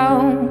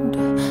ground.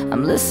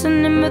 I'm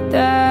listening but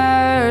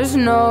there's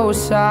no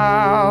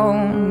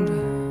sound.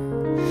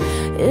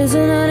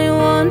 Isn't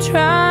anyone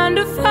trying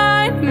to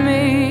find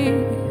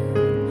me?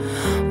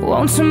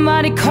 Won't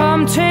somebody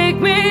come take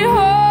me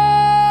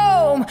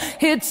home?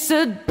 It's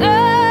a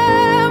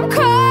damn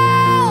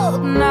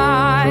cold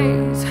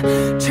night,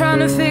 trying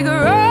to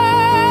figure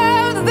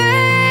out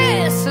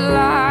this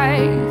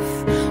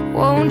life.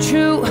 Won't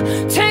you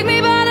take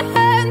me by the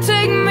hand,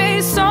 take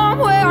me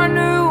somewhere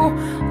new?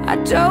 I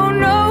don't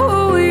know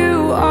who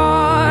you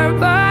are,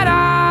 but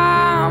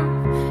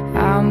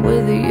I'm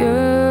with you.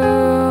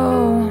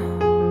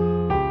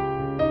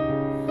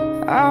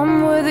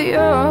 I'm with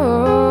you.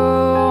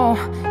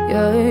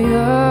 Yeah,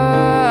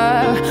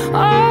 yeah.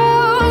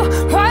 Oh,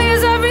 why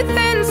is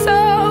everything so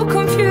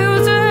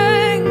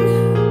confusing?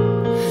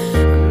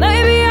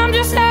 Maybe I'm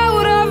just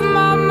out of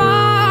my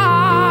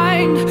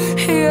mind.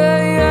 Yeah,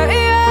 yeah,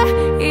 yeah,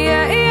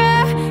 yeah,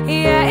 yeah, yeah,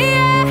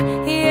 yeah,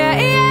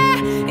 yeah,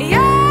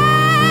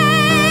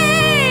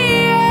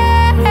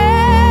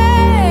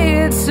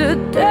 yeah. It's a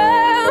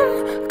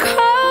damn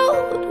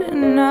cold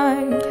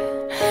night,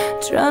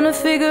 trying to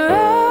figure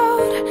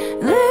out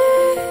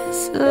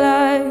this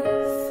life.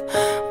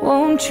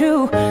 Won't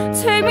you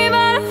take me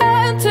by the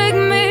hand, take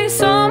me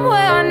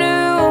somewhere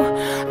new?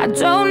 I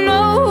don't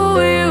know who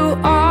you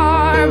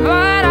are,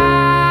 but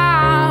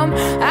I'm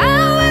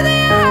with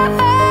you.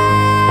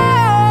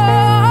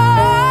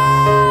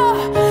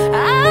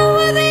 I'm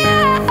with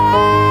you.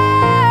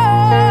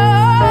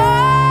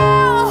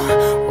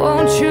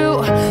 Won't you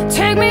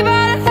take me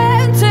by the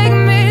hand, take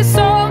me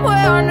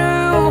somewhere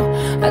new?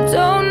 I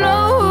don't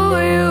know who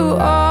you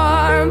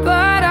are,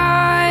 but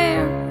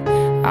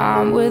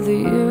I'm with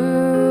you.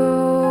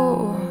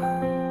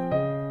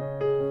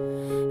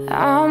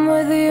 I'm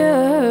with you,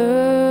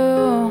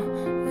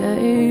 yeah,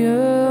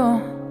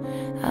 you.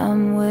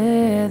 I'm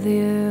with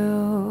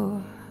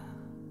you.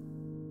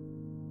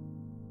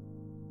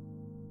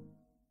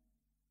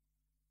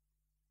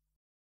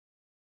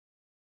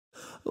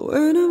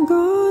 When I'm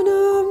gone,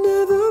 I'm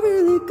never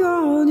really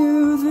gone.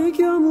 You think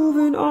you're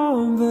moving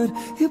on, but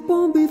it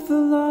won't be for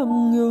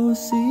long, you'll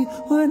see.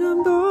 When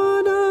I'm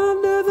gone,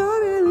 I'm never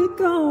really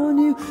gone.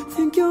 You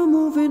think you're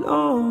moving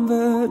on,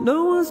 but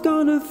no one's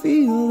gonna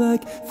feel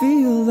like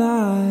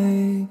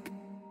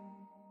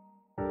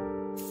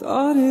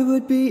Thought it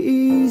would be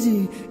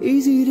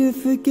easy to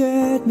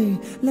forget me,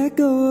 let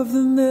go of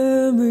the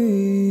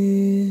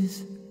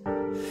memories.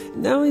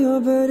 Now your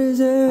bed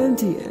is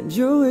empty and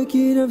you're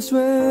waking up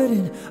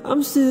sweating.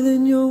 I'm still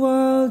in your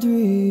wild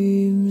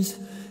dreams.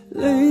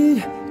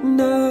 Late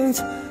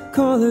nights,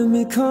 calling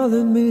me,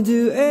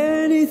 do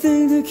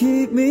anything to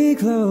keep me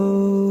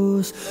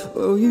close.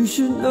 Oh, you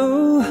should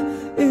know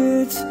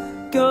it's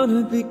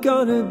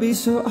gonna be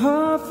so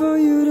hard for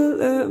you to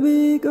let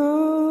me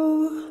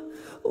go.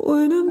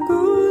 When I'm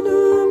gone,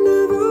 I'm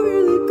never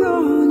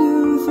gone, you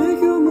think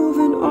you're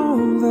moving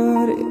on,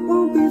 but it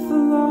won't be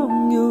for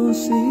long, you'll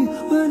see.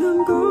 When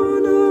I'm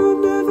gone, I'm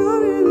never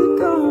really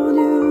gone.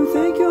 You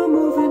think you're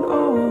moving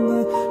on,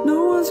 but no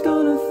one's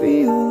gonna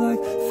feel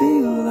like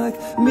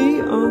me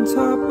on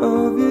top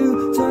of you,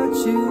 touch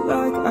you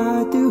like I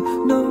do.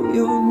 No,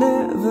 you'll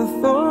never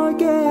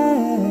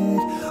forget.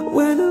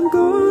 When I'm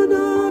gone,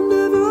 I'm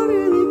never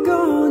really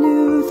gone.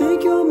 You think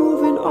you're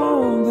moving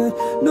on, but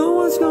no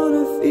one's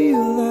gonna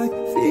feel like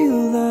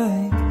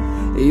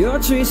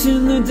you're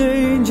chasing the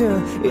danger.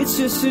 It's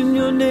just in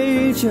your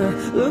nature.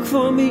 Look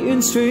for me in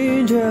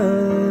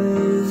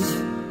strangers.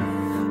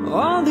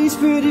 All these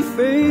pretty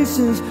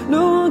faces,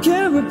 no one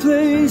can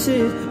replace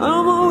it.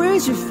 I'm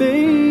always your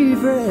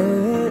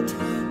favorite.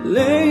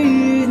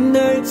 Late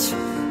nights,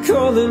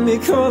 calling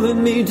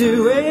me, do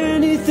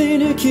anything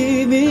to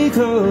keep me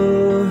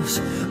close.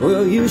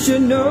 Well, you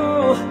should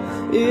know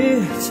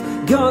it's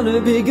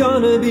gonna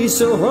be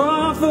so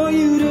hard for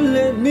you to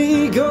let me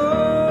go.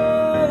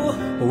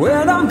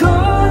 When I'm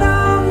gone,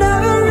 I'm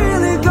never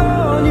really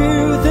gone. You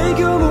think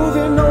you're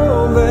moving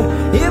on, but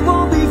it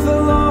won't be for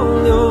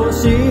long, you'll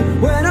see.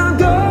 When I'm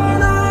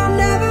gone, I'm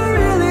never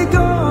really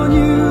gone.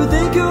 You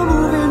think you're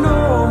moving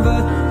on,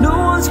 but no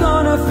one's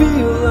gonna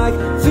feel like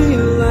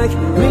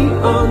me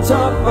on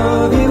top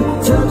of you,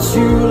 touch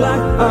you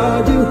like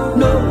I do.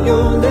 No,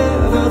 you'll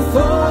never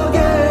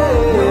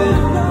forget.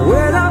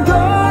 When I'm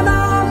gone,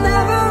 I'm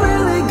never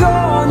really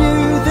gone.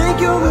 You think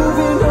you're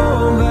moving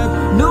on, but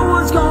no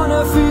one's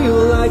gonna feel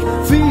like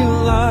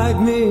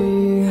me.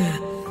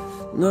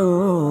 No,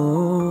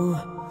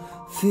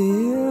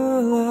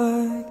 feel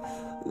like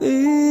me.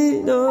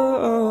 No,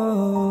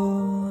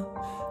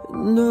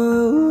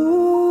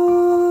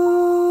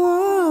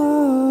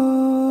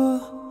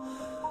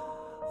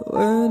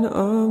 when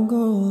I'm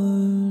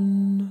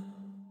gone.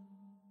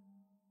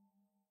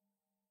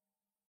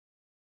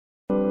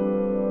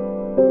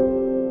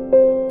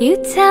 You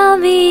tell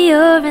me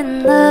you're in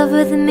love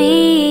with me,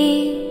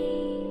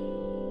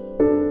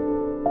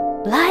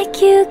 like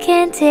you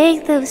can't take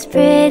those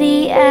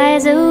pretty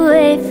eyes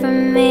away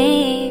from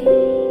me.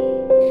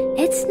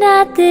 It's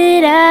not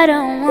that I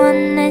don't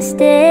wanna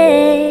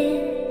stay,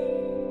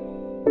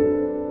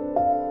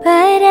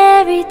 but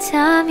every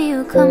time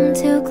you come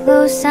too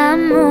close I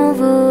move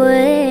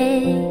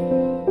away.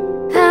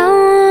 I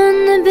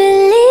wanna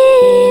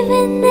believe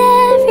in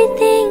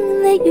everything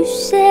that you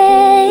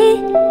say,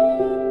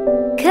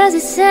 'cause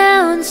it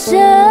sounds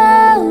so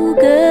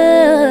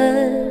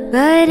good.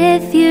 But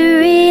if you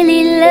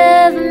really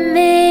love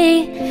me,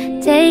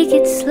 take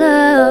it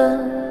slow.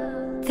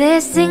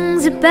 There's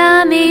things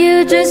about me you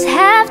just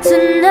have to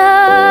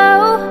know.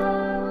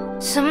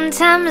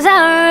 Sometimes I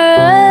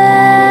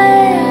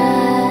run,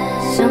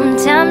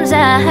 sometimes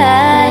I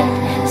hide,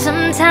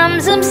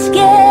 sometimes I'm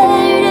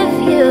scared of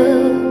you,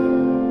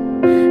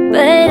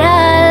 but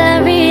all I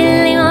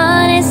really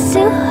want is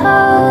to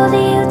hold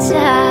you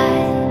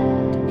tight,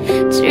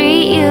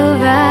 treat you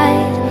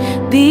right,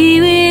 be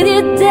with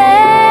you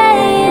day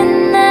and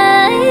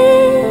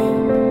night.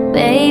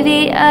 Baby,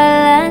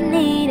 all I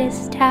need is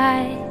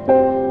time,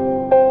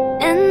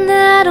 and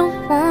I don't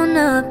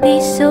wanna be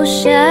so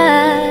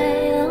shy.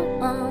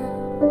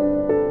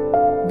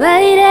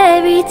 But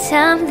every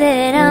time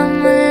that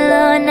I'm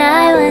alone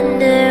I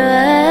wonder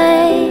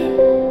why.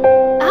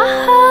 I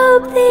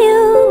hope that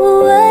you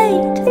will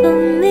wait for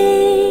me.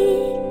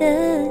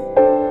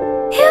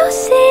 You'll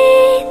see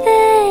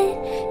that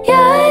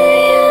you're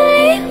the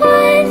only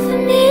one for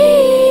me.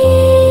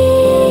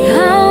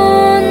 I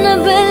wanna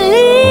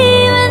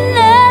believe in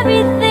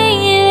everything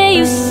that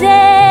you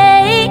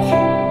say,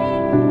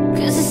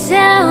 'cause it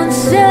sounds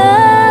so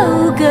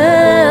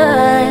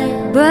good.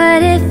 But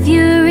if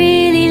you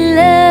really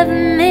love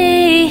me,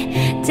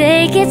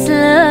 take it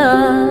slow.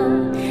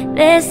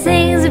 There's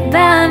things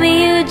about me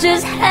you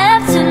just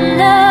have to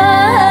know.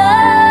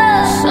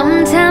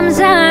 Sometimes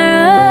I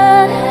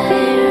run,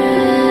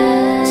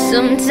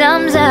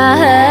 sometimes I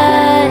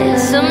hide,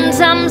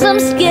 sometimes I'm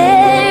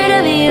scared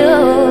of you,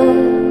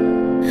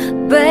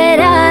 but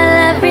all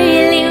I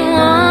really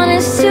want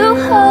is to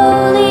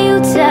hold you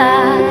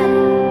tight,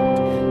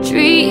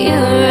 treat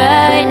you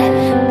right,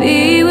 be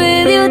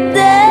with you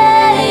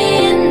day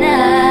and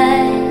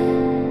night.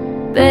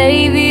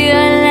 Baby,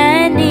 all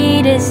I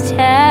need is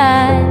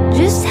time.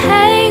 Just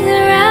hang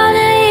around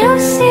and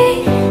you'll see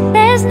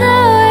there's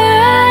nowhere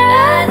I'd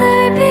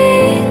rather be.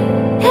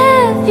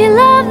 If you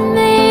love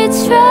me,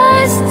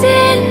 trust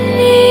in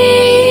me,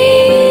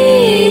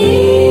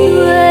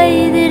 the way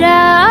that I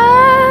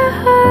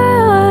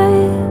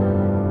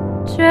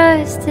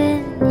trust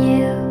in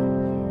you.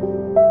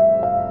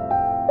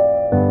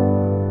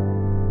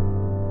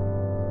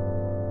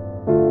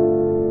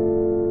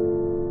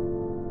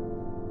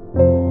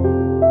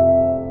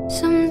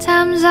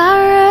 Sometimes I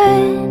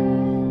run,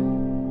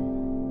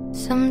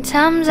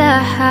 sometimes I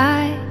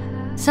hide,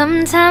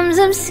 sometimes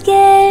I'm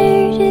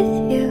scared of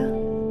you,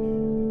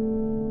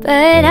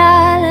 but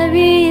all I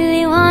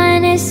really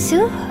want is to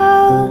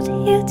hold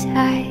you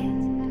tight,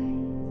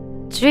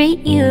 treat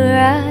you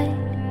right,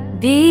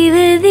 be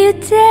with you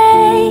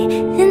day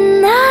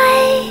and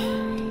night.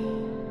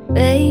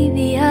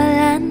 Baby, all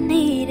I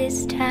need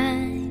is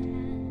time.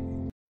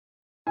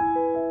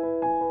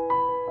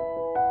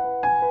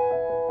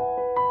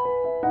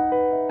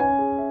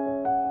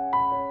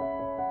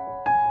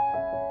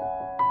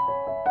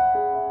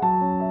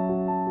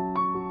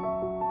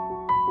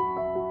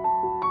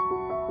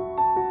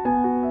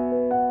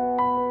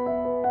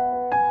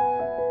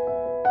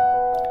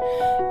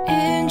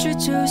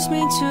 Introduce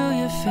me to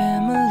your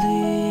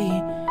family.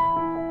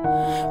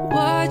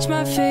 Watch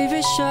my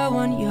favorite show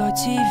on your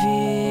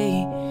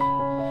TV.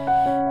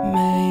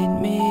 Made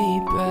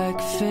me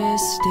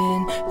breakfast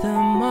in the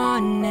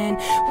morning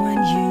when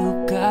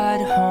you got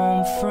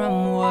home from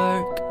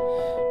work.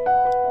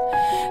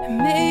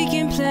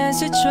 Making plans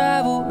to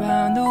travel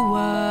around the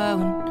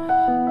world.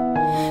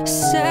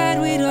 Said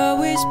we'd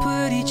always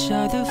put each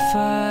other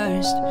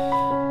first.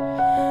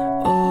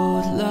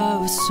 Old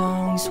love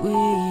songs we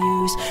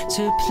used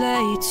to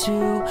play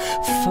too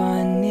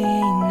funny.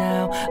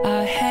 Now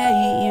I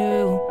hate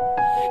you.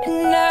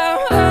 And now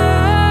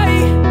I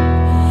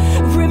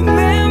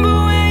remember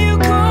when you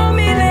called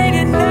me late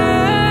at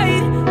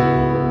night.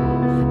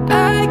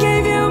 I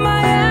gave you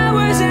my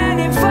hours and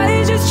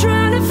advice, just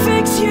trying to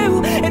fix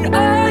you and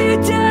all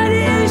your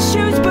daddy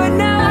issues. But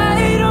now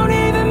I don't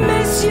even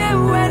miss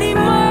you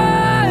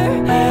anymore.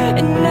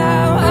 And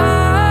now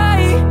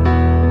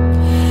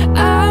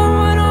I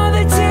want all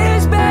the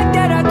tears back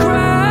that I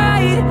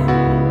cried.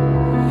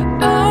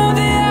 All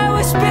the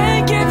hours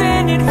spent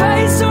giving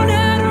advice on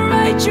how to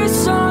write your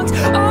songs.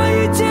 All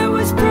you did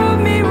was prove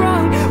me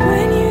wrong.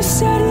 When you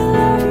said you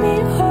loved me,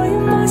 oh, you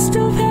must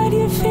have had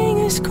your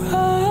fingers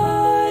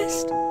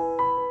crossed.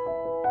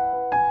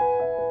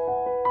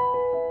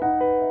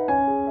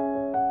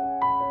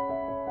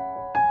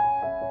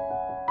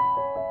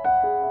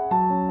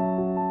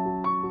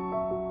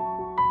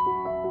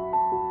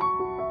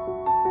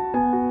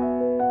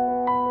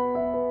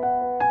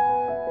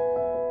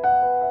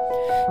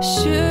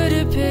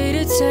 Should've paid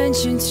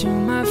attention to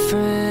my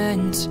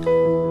friends,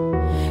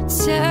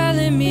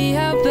 telling me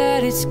how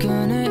bad it's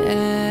gonna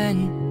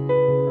end.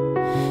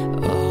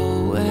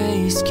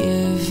 Always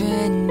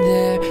giving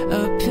their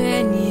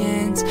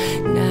opinions.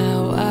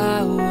 Now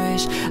I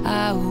wish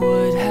I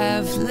would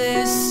have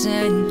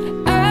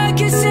listened. I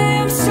can say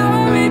I'm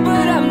sorry,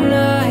 but I'm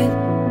not.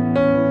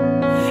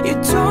 You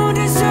don't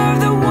deserve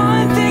the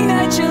one thing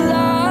that you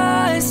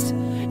lost.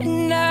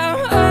 And now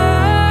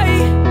I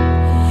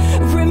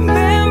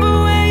remember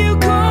when you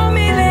called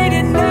me late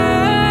at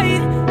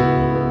night.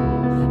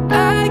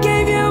 I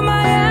gave you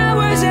my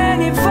hours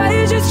and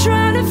advice, just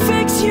trying to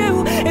fix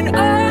you and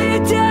all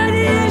your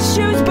daddy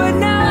issues. But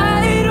now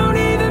I don't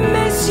even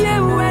miss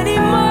you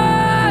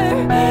anymore.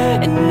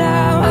 And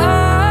now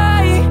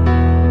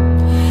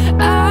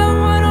I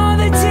want all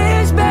the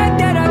tears back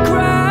that I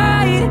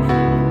cried.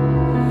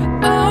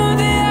 All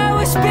the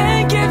hours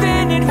spent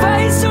giving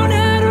advice on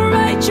how to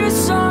write your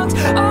songs.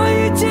 All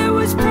you did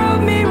was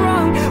prove me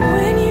wrong.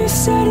 When you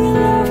said you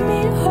loved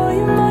me, oh,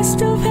 you must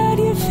have had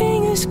your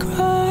fingers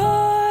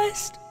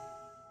crossed.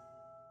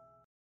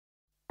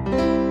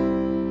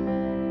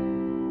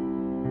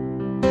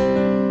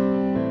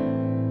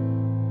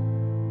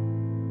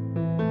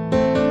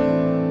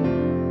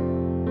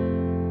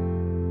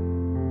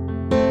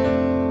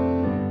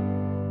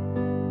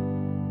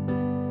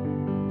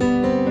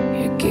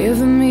 You're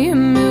giving me a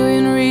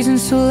million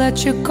reasons to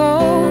let you go.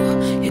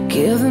 You're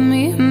giving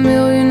me a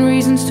million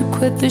reasons to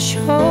quit the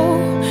show.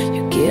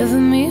 You're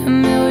giving me a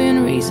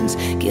million reasons,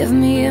 give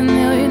me a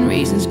million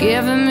reasons,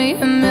 giving me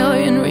a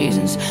million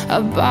reasons,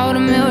 about a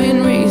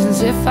million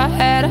reasons. If I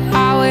had a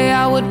highway,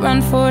 I would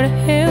run for the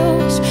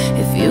hills.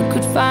 If you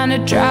could find a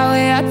dry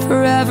way, I'd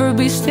forever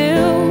be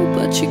still.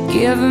 But you're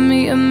giving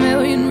me a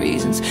million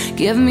reasons,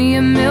 give me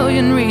a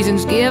million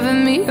reasons,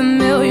 giving me a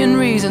million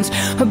reasons,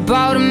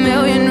 about a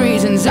million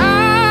reasons.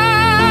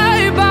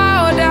 I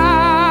bow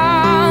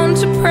down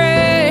to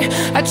pray.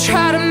 I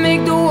try to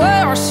make the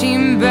world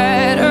seem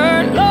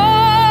better.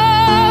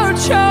 Lord,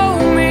 show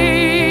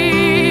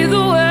me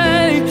the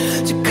way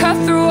to cut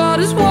through all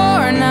this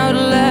worn out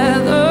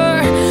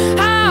leather.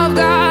 I've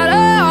got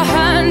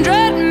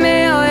 100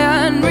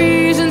 million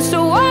reasons to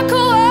walk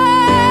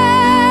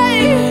away,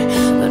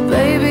 but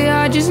baby,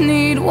 I just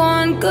need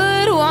one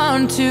good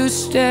one to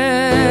stay.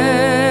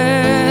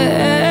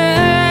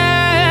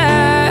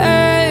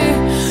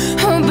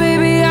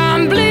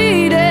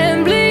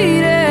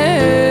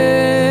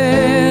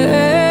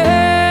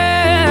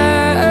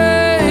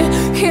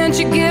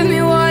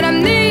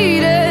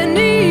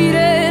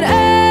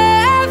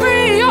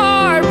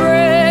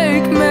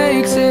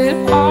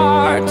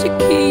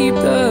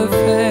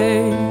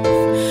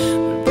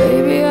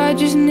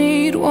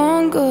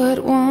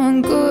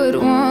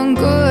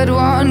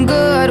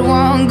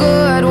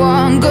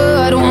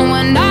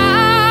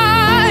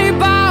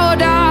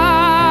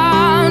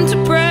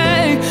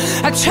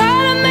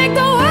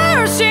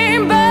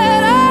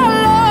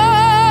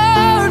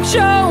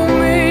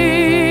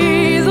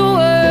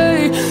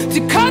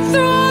 Cut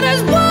through all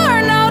this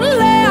worn out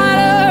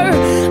leather.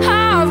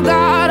 I've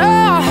got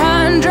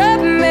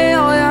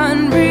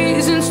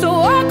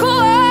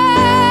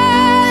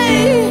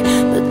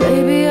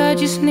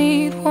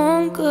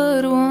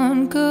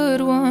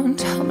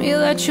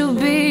that you'll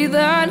be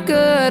that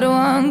good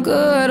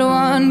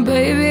one,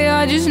 baby.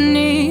 I just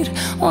need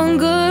one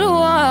good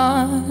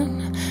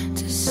one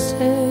to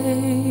say.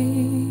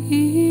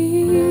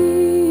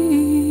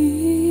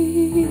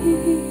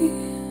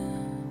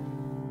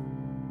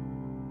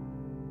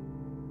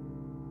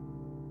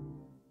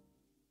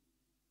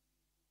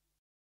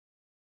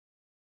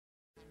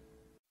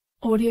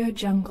 Audio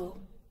Jungle.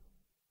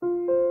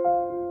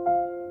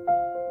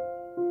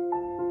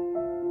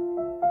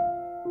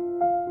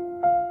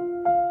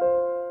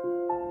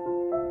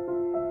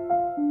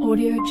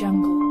 Audio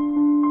Jungle.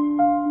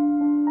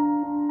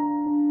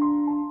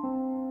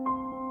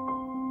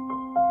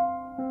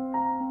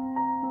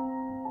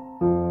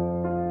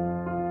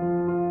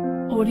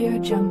 Audio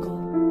Jungle.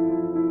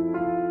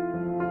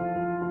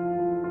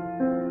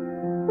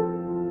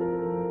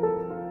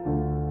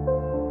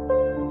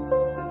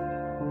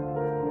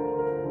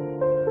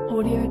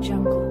 Audio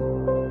Jungle.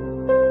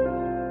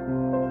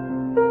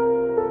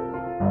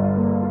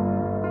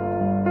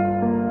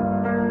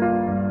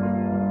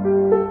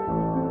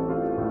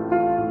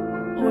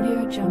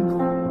 Audio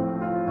Jungle.